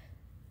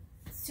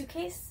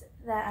suitcase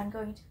that I'm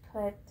going to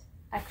put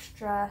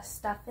extra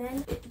stuff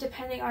in.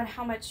 Depending on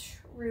how much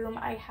room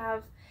I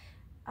have,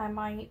 I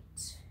might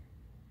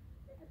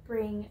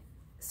bring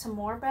some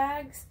more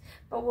bags,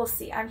 but we'll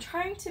see. I'm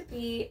trying to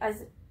be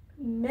as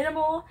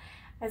minimal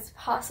as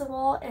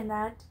possible, and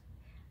that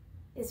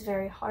is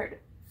very hard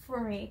for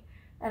me,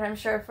 and I'm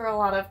sure for a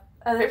lot of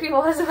other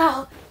people as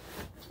well.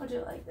 I'll do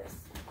it like this.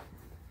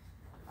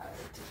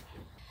 Alright.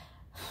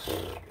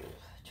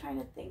 Trying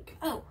to think.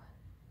 Oh,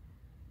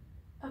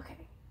 okay.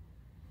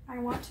 I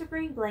want to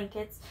bring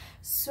blankets,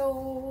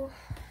 so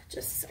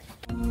just a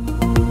second.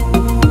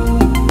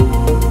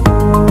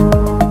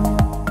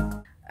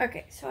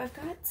 Okay, so I've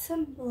got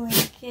some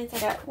blankets. I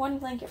got one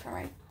blanket for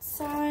my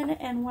son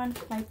and one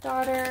for my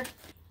daughter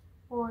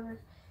for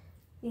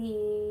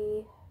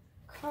the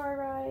car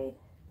ride.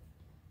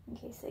 In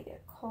case they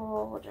get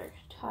cold or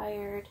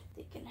tired,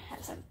 they can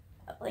have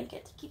a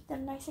blanket to keep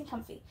them nice and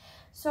comfy.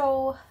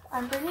 So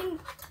I'm bringing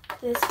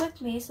this with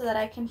me so that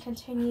I can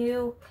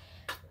continue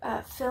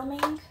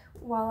filming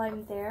while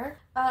I'm there.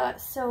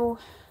 So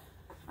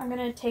I'm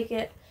gonna take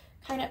it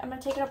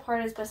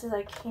apart as best as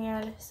I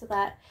can so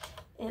that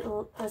it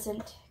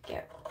doesn't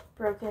get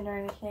broken or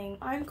anything.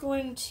 I'm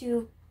going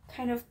to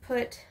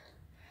put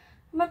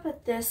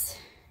this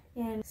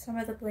in some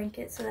of the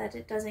blankets so that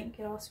it doesn't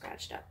get all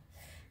scratched up,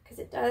 because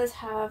it does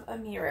have a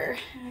mirror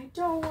and I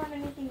don't want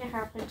anything to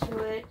happen to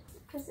it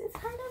because it's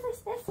kind of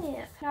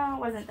expensive. No, it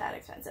wasn't that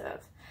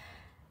expensive,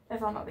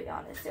 if I'm gonna be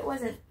honest. It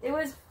wasn't. It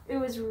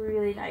was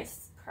really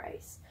nice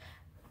price,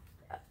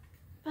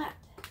 but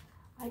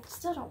I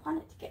still don't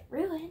want it to get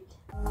ruined.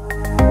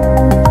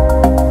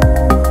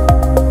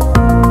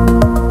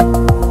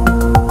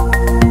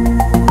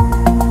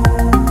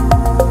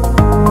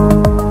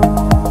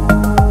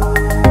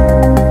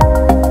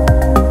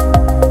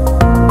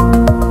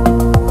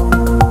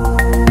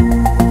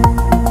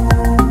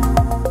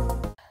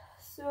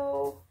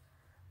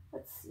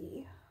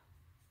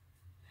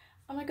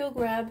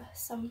 Grab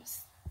some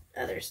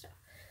other stuff.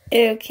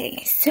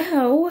 Okay,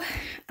 so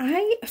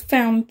I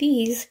found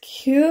these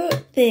cute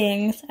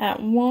things at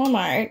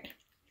Walmart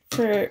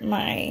for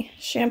my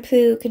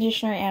shampoo,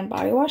 conditioner, and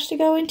body wash to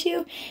go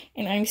into,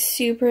 and I'm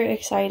super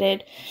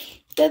excited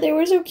that they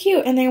were so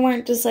cute and they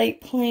weren't just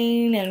like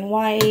plain and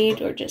white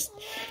or just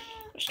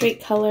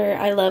straight color.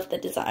 I love the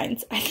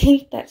designs. I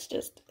think that's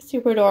just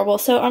super adorable.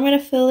 So I'm gonna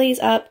fill these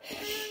up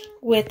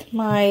with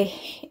my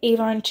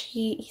Avon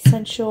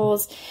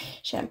Essentials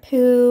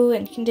shampoo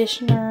and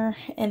conditioner,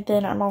 and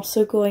then I'm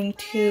also going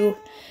to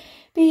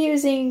be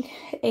using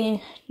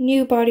a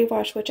new body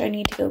wash, which I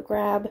need to go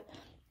grab.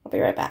 I'll be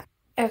right back.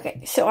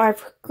 Okay, so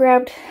I've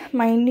grabbed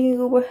my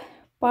new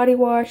body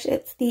wash.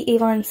 It's the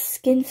Avon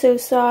Skin So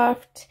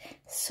Soft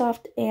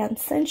and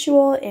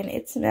Sensual, and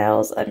it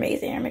smells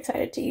amazing. I'm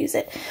excited to use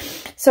it.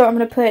 So I'm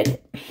going to put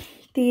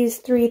these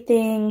 3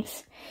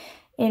 things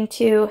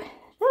into,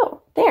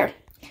 there.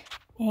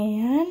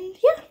 And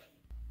yeah.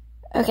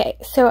 Okay,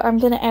 so I'm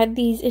gonna add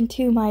these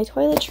into my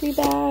toiletry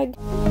bag.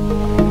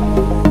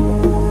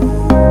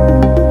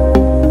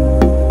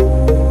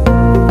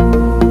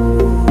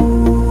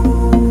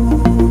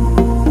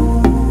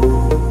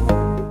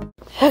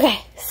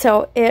 Okay,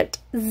 so it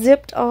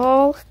zipped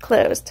all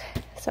closed.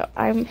 So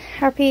I'm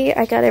happy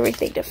I got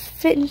everything to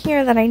fit in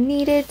here that I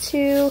needed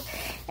to,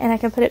 and I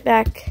can put it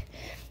back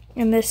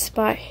in this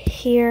spot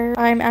here.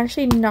 I'm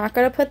actually not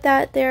gonna put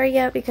that there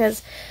yet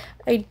because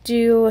I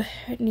do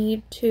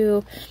need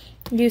to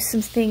use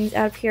some things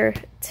out of here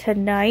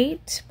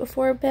tonight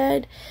before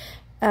bed.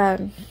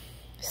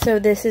 So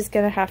this is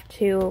going to have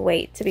to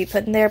wait to be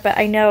put in there, but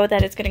I know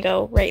that it's going to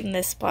go right in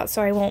this spot,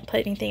 so I won't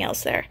put anything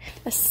else there.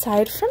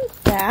 Aside from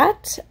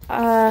that,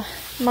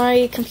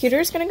 my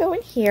computer is going to go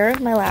in here.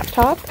 My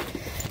laptop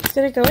is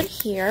going to go in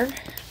here.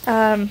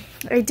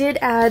 I did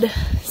add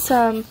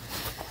I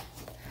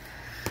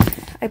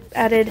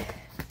added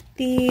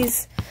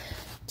these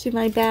to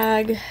my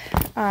bag.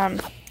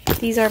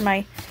 These are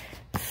my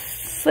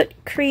foot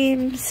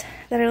creams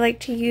that I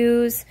like to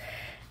use,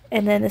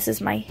 and then this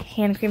is my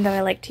hand cream that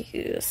I like to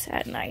use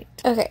at night.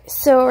 Okay,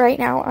 so right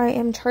now I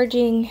am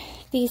charging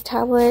these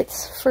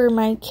tablets for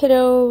my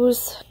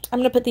kiddos. I'm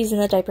gonna put these in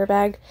the diaper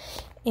bag,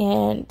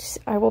 and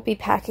I will be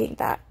packing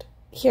that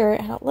here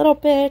in a little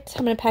bit.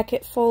 I'm gonna pack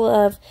it full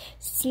of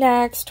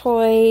snacks,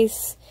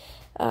 toys,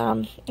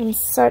 and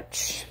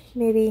such.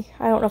 Maybe,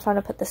 I don't know if I'm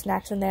gonna put the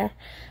snacks in there,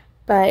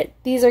 but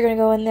these are going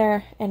to go in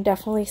there, and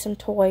definitely some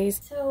toys.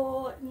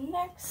 So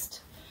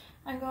next,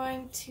 I'm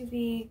going to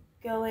be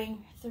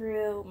going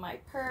through my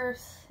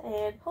purse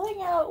and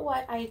pulling out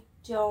what I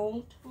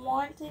don't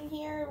want in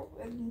here.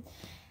 And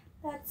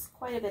that's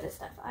quite a bit of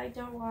stuff. I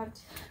don't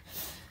want,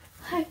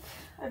 like,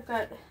 I've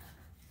got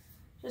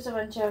just a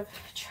bunch of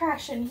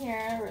trash in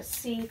here,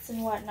 receipts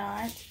and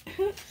whatnot.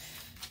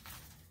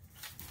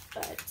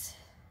 But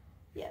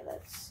yeah,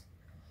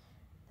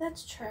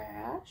 that's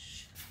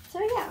trash. So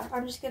yeah,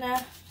 I'm just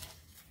gonna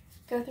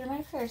go through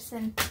my purse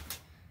and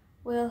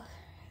we'll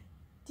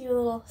do a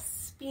little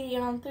speedy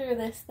on through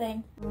this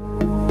thing.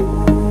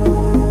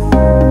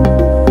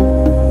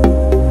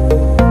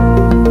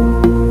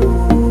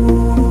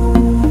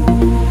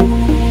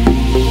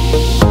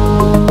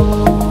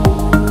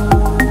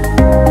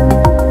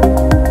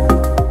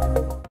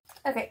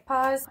 Okay,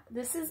 pause.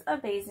 This is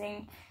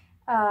amazing.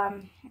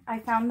 I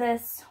found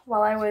this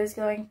while I was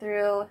going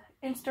through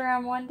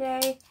Instagram one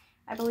day.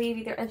 I believe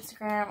either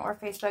Instagram or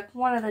Facebook,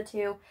 one of the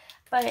two.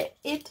 But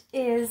it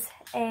is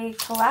a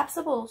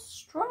collapsible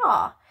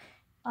straw.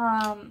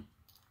 And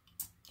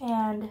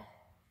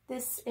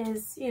this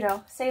is, you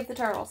know, save the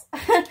turtles.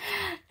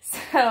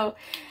 So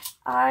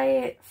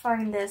I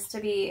find this to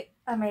be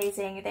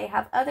amazing. They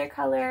have other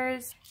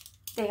colors.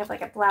 They have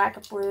like a black, a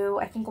blue,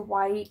 I think a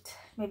white,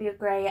 maybe a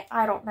gray,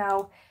 I don't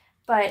know.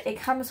 But it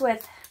comes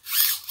with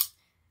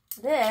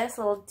this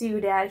little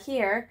doodad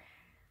here,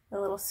 the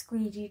little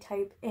squeegee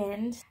type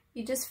end.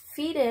 You just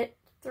feed it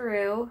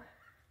through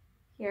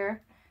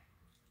here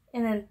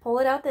and then pull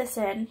it out this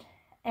end,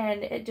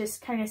 and it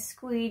just kind of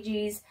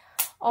squeegees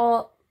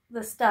all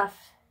the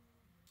stuff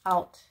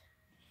out.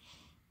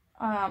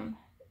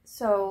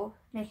 So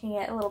making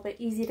it a little bit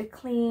easy to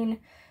clean.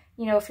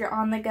 You know, if you're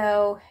on the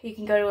go, you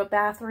can go to a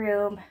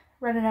bathroom,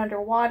 run it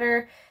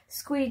underwater,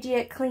 squeegee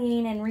it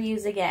clean, and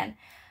reuse again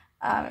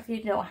if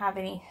you don't have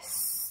any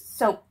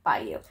soap by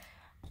you.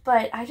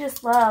 But I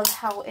just love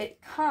how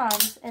it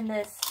comes in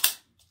this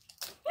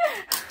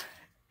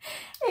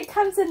it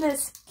comes in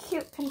this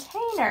cute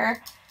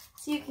container,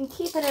 so you can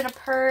keep it in a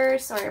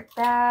purse or a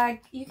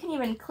bag. You can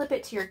even clip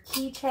it to your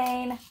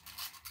keychain.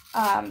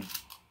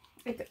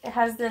 It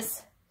has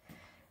this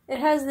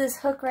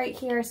hook right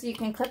here, so you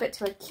can clip it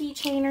to a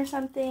keychain or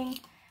something.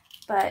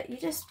 But you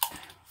just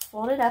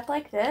fold it up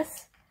like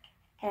this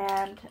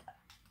and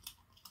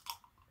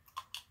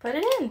put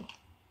it in.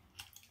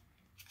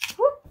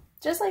 Whoop,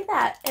 just like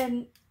that.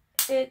 And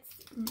it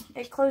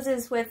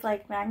closes with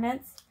like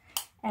magnets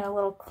and a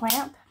little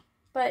clamp.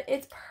 But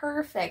it's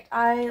perfect.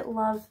 I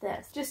love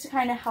this. Just to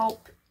kind of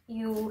help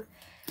you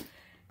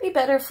be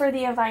better for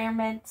the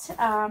environment.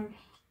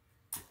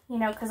 You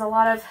know, because a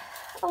lot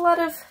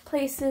of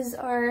places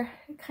are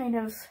kind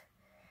of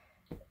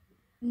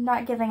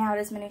not giving out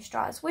as many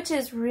straws, which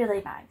is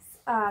really nice.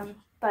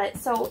 But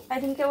so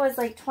I think it was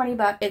like 20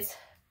 bucks. It's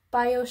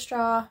bio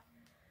straw.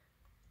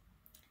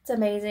 It's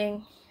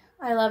amazing.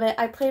 I love it.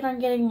 I plan on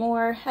getting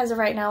more. As of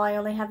right now, I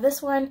only have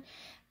this one,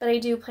 but I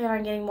do plan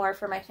on getting more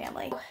for my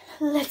family.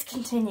 Let's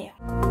continue.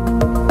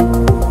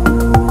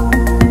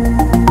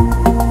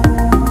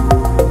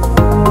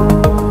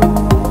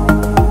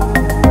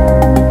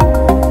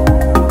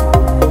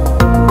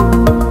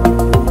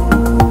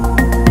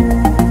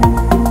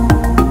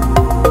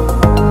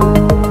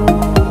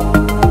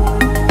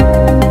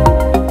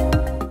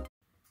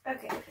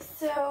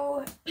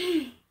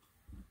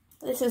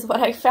 This is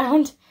what I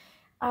found.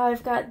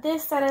 I've got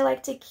this that I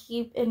like to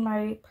keep in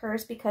my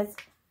purse because it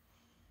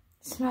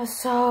smells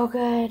so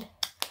good.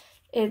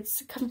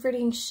 It's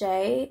Comforting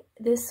Shea.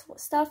 This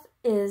stuff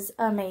is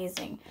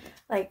amazing.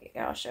 Like,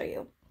 I'll show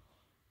you.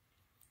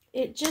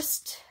 It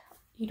just,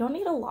 you don't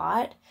need a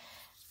lot,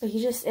 but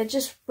it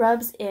just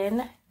rubs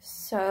in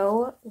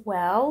so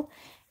well,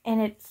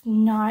 and it's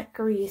not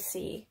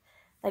greasy.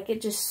 Like,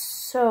 it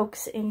just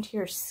soaks into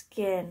your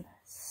skin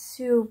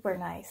super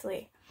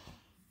nicely.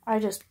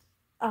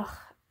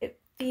 It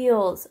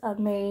feels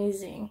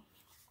amazing.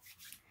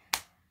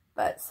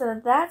 But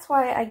so that's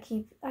why I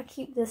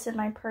keep this in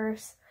my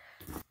purse.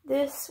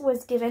 This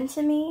was given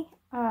to me.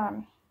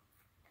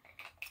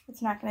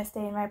 It's not going to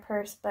stay in my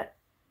purse, but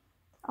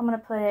I'm going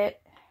to put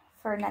it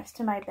for next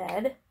to my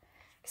bed,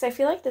 because I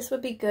feel like this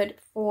would be good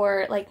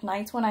for like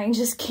nights when I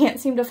just can't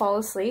seem to fall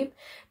asleep,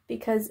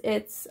 because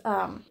it's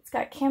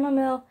got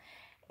chamomile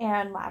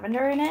and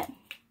lavender in it.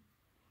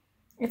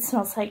 It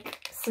smells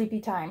like sleepy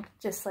time,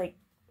 just like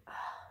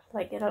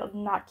it'll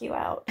knock you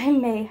out. I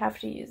may have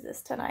to use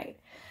this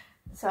tonight.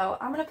 So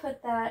I'm going to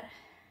put that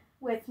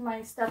with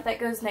my stuff that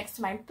goes next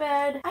to my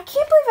bed. I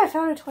can't believe I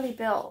found a $20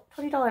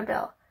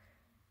 bill.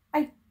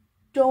 I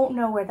don't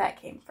know where that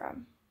came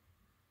from.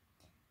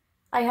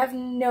 I have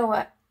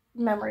no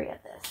memory of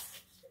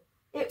this.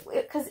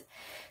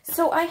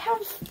 So I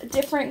have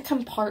different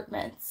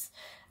compartments.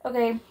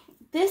 Okay,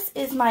 this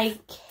is my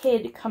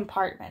kid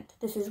compartment.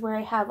 This is where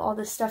I have all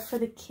the stuff for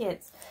the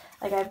kids.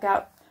 Like, I've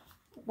got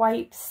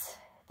wipes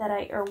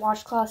or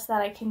washcloths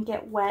that I can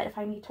get wet if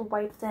I need to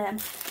wipe them.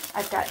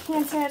 I've got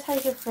hand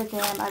sanitizer for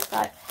them. I've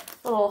got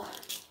little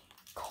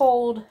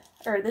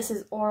this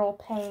is oral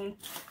pain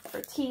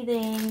for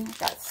teething. I've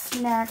got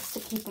snacks to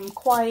keep them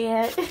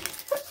quiet.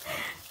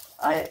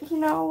 You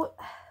know,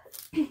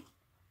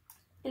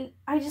 and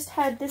I just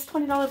had this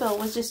 $20 bill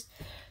was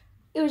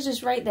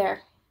just right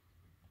there.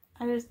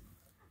 I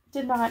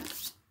did not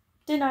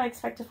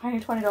expect to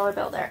find a $20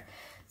 bill there.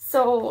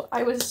 So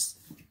I was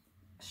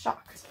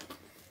shocked.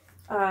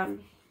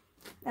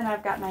 And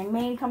I've got my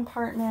main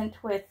compartment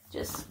with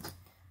just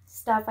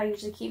stuff. I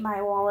usually keep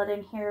my wallet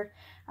in here.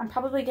 I'm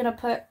probably going to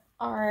put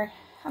my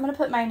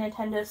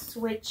Nintendo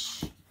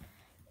Switch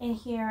in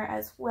here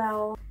as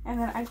well. And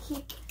then I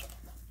keep,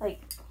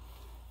 like,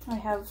 I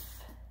have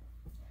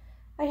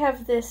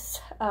this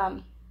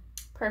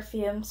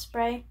perfume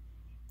spray.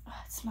 Oh,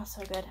 it smells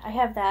so good. I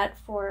have that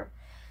to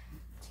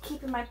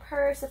keep in my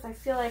purse if I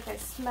feel like I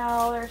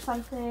smell or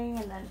something,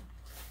 and then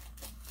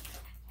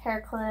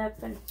hair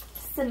clip and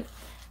some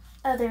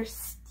other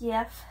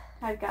stuff.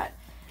 I've got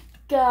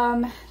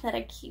gum that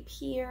I keep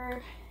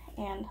here,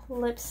 and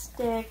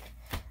lipstick,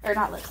 or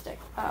not lipstick,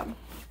 a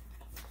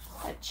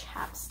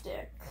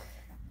chapstick,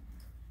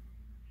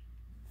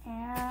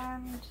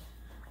 and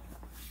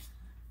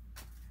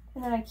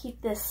then I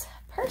keep this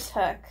purse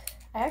hook.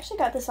 I actually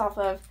got this off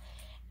of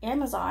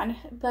Amazon,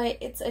 but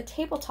it's a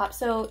tabletop,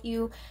 so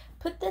you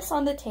put this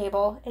on the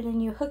table and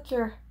then you hook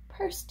your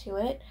purse to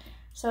it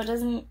so it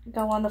doesn't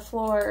go on the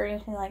floor or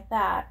anything like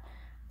that.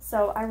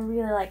 So I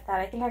really like that.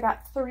 I think I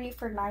got 3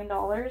 for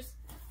 $9.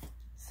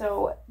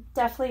 So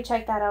definitely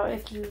check that out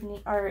if you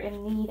are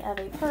in need of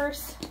a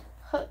purse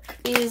hook.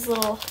 These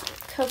little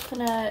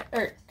cocoa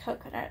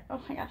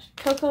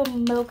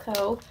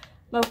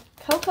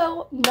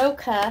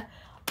mocha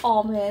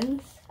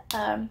almonds.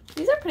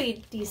 These are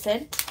pretty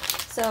decent.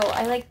 So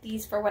I like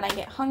these for when I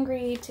get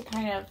hungry to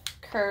kind of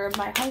curb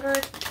my hunger.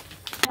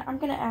 I'm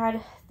gonna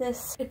add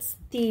this. It's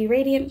the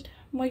Radiant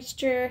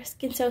Moisture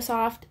Skin So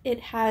Soft. It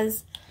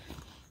has,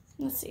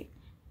 let's see,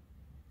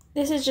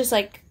 this is just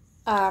like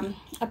a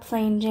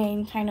plain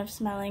Jane kind of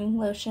smelling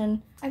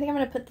lotion. I think I'm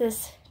gonna put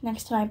this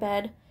next to my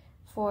bed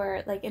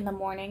for like in the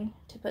morning,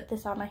 to put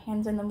this on my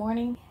hands in the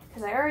morning,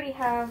 because I already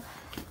have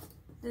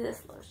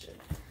this lotion.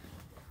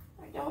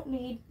 I don't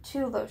need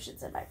 2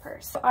 lotions in my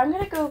purse. So I'm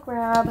gonna go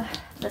grab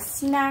the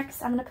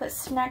snacks. I'm gonna put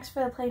snacks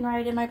for the plane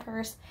ride in my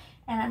purse,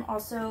 and I'm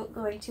also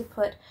going to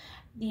put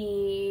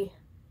the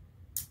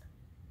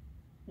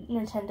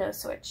Nintendo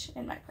Switch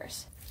in my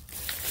purse.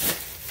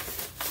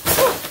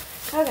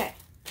 Okay,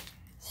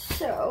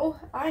 so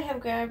I have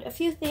grabbed a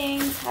few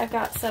things. I've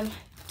got some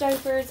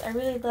diapers. I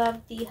really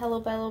love the Hello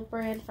Bello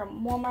brand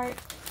from Walmart.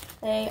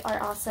 They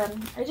are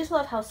awesome. I just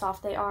love how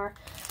soft they are.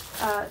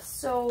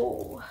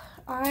 So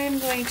I'm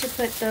going to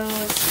put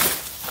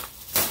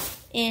those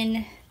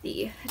in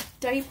the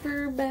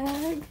diaper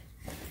bag.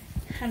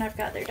 And I've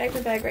got their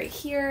diaper bag right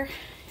here.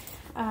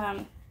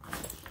 And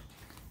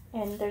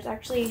there's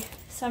actually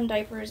some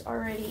diapers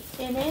already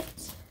in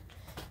it,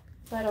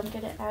 but I'm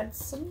gonna add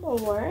some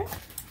more,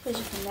 because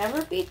you can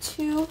never be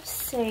too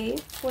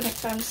safe when it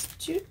comes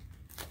to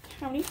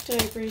how many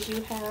diapers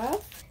you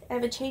have. I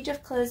have a change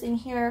of clothes in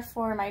here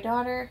for my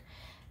daughter,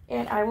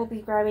 and I will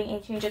be grabbing a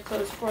change of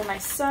clothes for my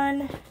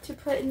son to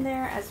put in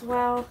there as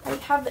well. I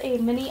have a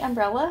mini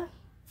umbrella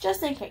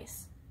just in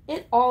case.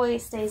 It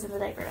always stays in the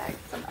diaper bag.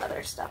 Some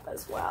other stuff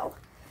as well.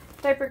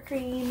 Diaper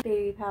cream,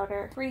 baby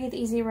powder, Breathe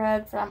Easy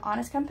Rub from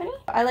Honest Company.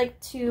 I like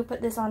to put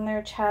this on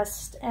their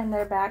chest and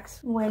their backs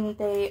when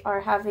they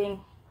are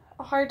having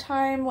a hard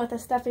time with a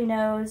stuffy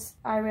nose.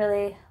 I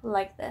really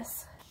like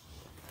this.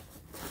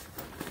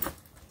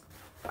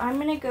 I'm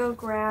gonna go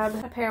grab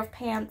a pair of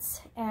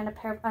pants and a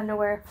pair of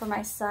underwear for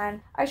my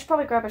son. I should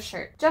probably grab a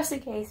shirt just in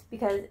case,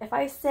 because if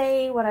I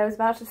say what I was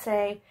about to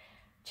say,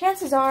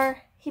 chances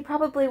are he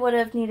probably would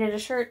have needed a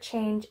shirt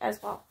change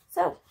as well.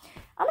 So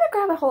I'm gonna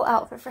grab a whole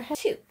outfit for him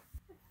too.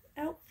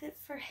 Outfit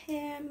for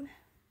him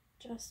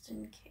just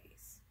in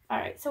case.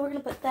 Alright, so we're gonna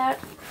put that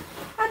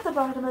at the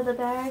bottom of the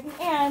bag.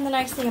 And the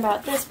nice thing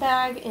about this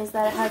bag is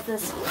that it has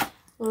this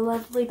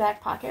lovely back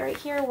pocket right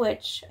here,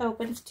 which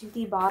opens to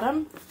the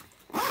bottom.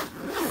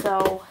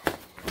 So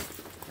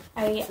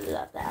I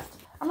love that.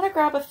 I'm gonna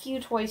grab a few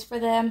toys for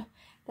them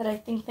that I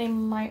think they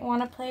might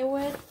want to play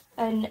with,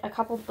 and a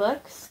couple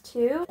books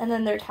too, and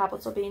then their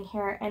tablets will be in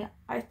here. And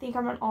I think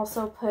I'm gonna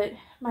also put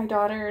my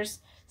daughter's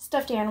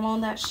stuffed animal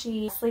that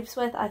she sleeps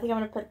with. I think I'm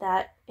gonna put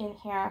that in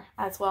here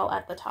as well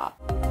at the top.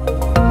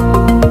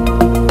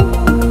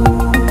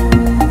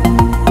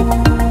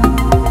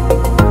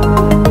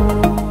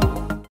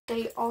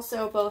 They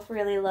also both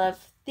really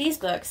love these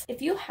books.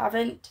 If you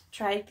haven't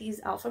tried these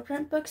alpha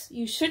print books,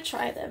 you should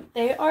try them.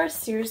 They are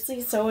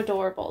seriously so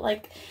adorable.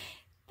 Like,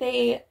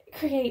 they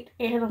create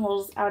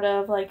animals out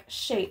of like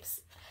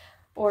shapes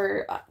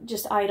or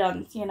just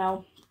items, you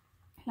know,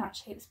 not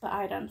shapes but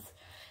items.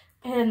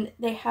 And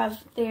they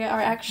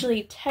are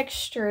actually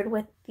textured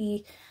with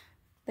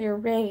they're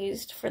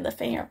raised for the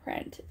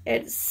fingerprint.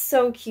 It's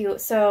so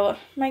cute. So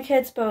my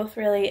kids both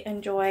really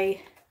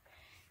enjoy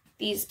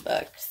these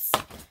books.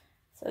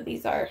 So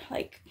these are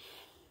like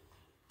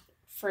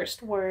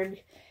first word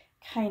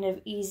kind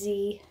of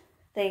easy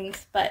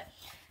things, but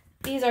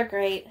these are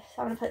great.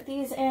 So I'm gonna put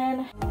these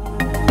in.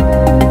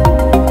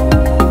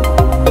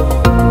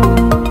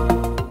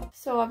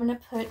 So I'm gonna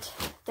put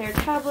their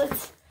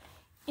tablets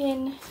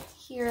in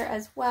here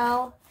as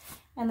well,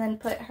 and then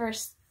put her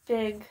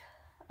big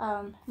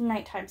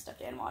nighttime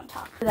stuffed animal on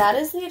top. That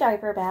is the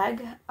diaper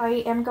bag.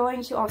 I am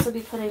going to also be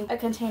putting a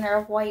container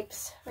of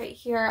wipes right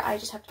here. I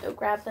just have to go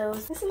grab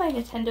those. This is my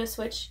Nintendo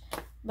Switch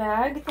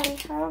bag that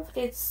I have.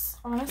 It's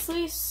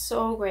honestly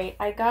so great.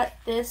 I got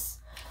this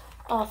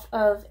off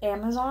of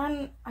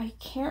Amazon. I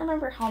can't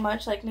remember how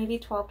much, like maybe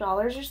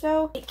 $12 or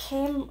so. It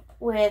came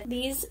with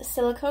these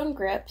silicone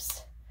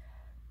grips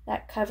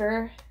that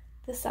cover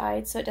the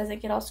sides so it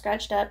doesn't get all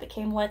scratched up. It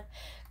came with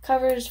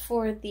covers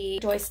for the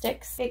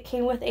joysticks. It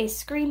came with a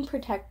screen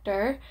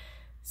protector,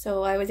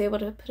 so I was able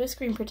to put a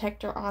screen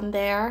protector on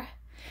there.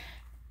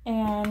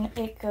 And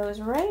it goes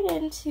right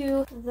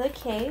into the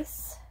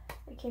case.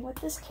 It came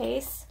with this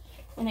case,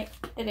 and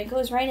it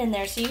goes right in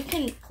there, so you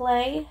can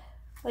play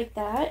like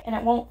that and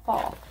it won't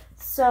fall.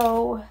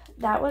 So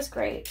that was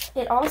great.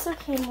 It also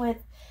came with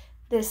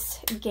this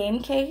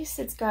game case.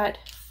 It's got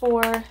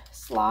 4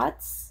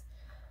 slots,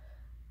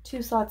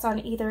 2 slots on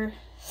either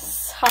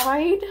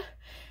side.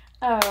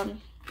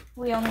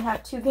 We only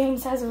have 2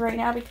 games as of right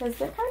now because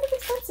they're kind of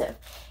expensive.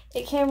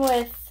 It came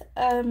with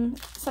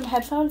some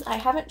headphones. I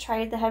haven't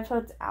tried the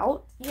headphones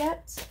out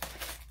yet.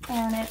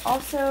 And it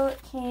also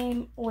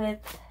came with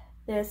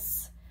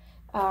this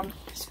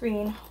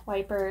screen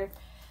wiper.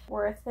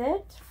 Worth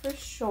it for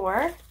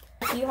sure.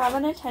 If you have a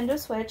Nintendo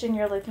Switch and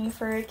you're looking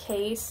for a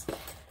case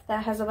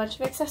that has a bunch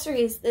of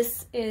accessories,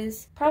 this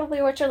is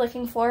probably what you're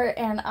looking for,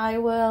 and I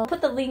will put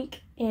the link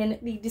in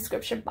the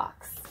description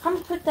box. I'm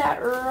gonna put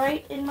that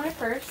right in my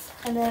purse,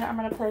 and then I'm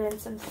gonna put in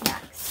some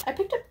snacks. I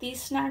picked up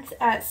these snacks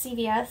at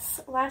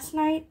CVS last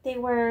night. They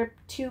were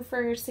 2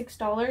 for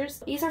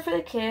 $6. These are for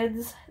the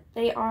kids.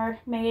 They are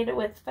made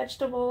with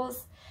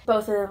vegetables.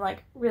 Both of them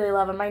like really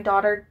love them. My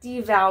daughter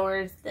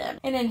devours them.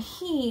 And then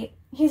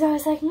he's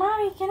always like,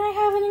 "Mommy, can I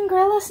have an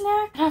umbrella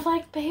snack?" And I'm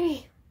like,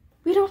 "Baby,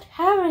 we don't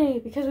have any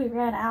because we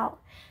ran out."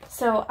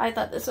 So I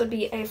thought this would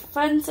be a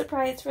fun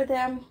surprise for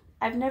them.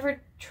 I've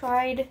never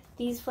tried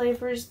these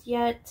flavors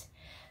yet,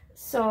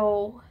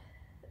 so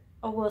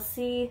we'll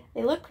see.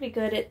 They look pretty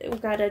good.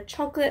 We've got a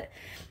chocolate,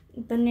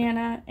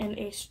 banana, and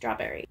a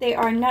strawberry. They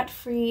are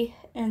nut-free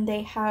and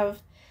they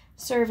have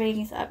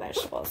servings of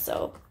vegetables,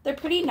 so they're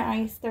pretty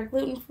nice. They're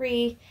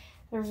gluten-free,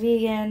 they're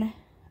vegan,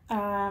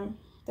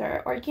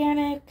 they're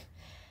organic,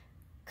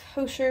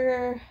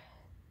 kosher,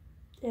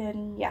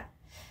 and yeah,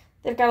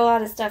 they've got a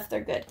lot of stuff. They're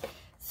good.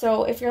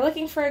 So if you're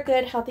looking for a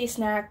good healthy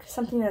snack,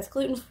 something that's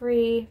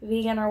gluten-free,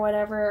 vegan, or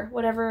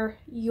whatever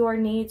your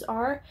needs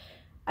are,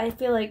 I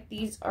feel like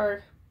these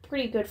are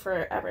pretty good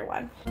for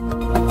everyone.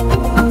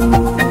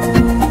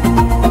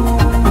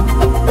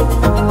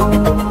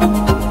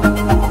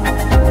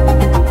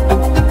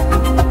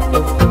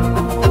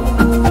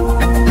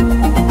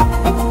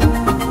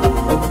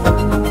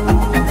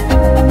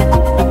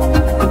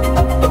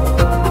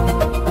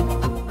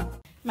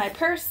 My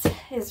purse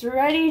is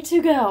ready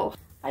to go.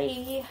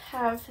 I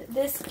have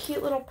this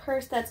cute little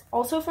purse that's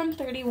also from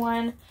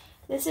 31.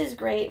 This is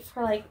great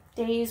for like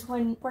days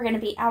when we're going to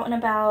be out and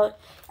about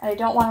and I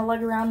don't want to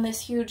lug around this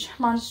huge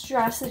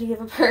monstrosity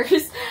of a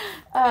purse.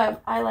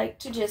 I like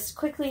to just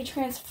quickly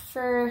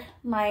transfer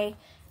my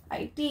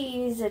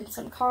IDs and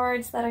some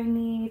cards that I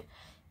need,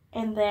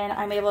 and then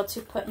I'm able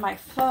to put my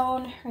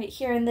phone right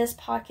here in this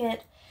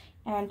pocket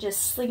and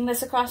just sling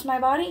this across my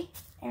body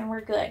and we're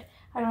good.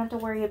 I don't have to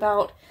worry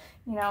about,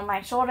 you know,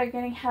 my shoulder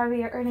getting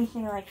heavy or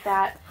anything like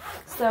that.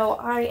 So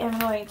I am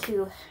going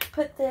to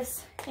put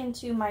this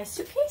into my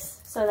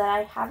suitcase so that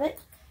I have it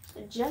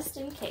just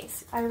in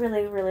case. I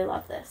really, really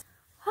love this.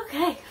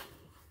 Okay,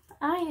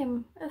 I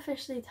am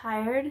officially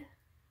tired.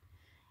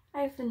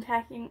 I've been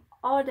packing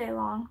all day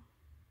long,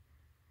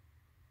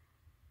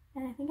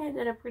 and I think I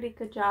did a pretty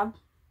good job.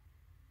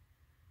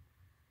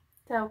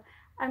 So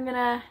I'm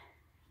gonna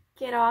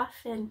get off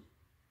and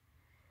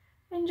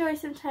enjoy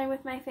some time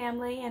with my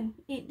family and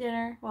eat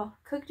dinner. Well,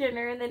 cook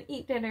dinner and then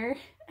eat dinner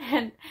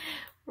and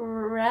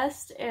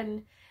rest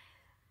and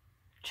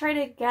try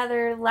to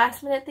gather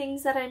last minute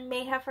things that I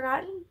may have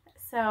forgotten.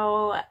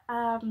 So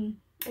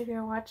if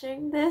you're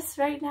watching this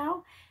right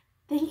now,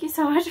 thank you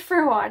so much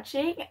for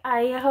watching.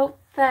 I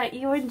hope that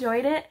you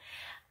enjoyed it.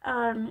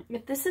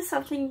 If this is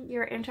something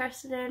you're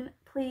interested in,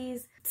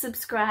 please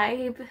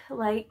subscribe,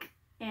 like,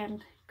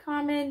 and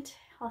comment.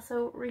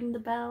 Also ring the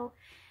bell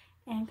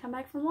and come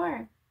back for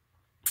more.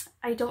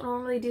 I don't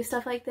normally do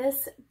stuff like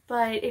this,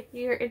 but if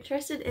you're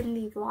interested in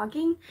the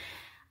vlogging,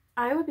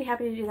 I would be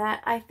happy to do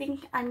that. I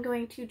think I'm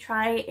going to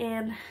try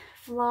and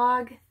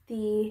vlog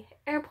the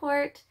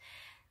airport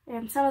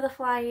and some of the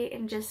flight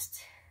and just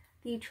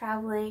the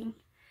traveling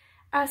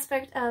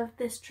aspect of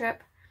this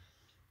trip.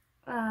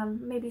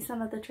 Maybe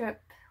some of the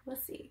trip, we'll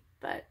see.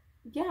 But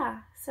yeah,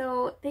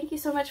 so thank you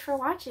so much for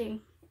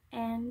watching,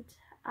 and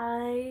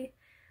I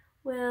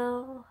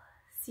will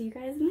see you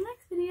guys in the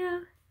next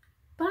video.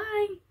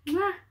 Bye!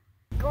 Mwah.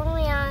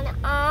 Going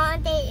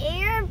on the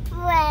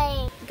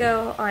airplane.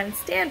 Go on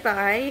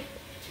standby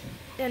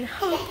and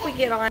hope we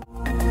get on.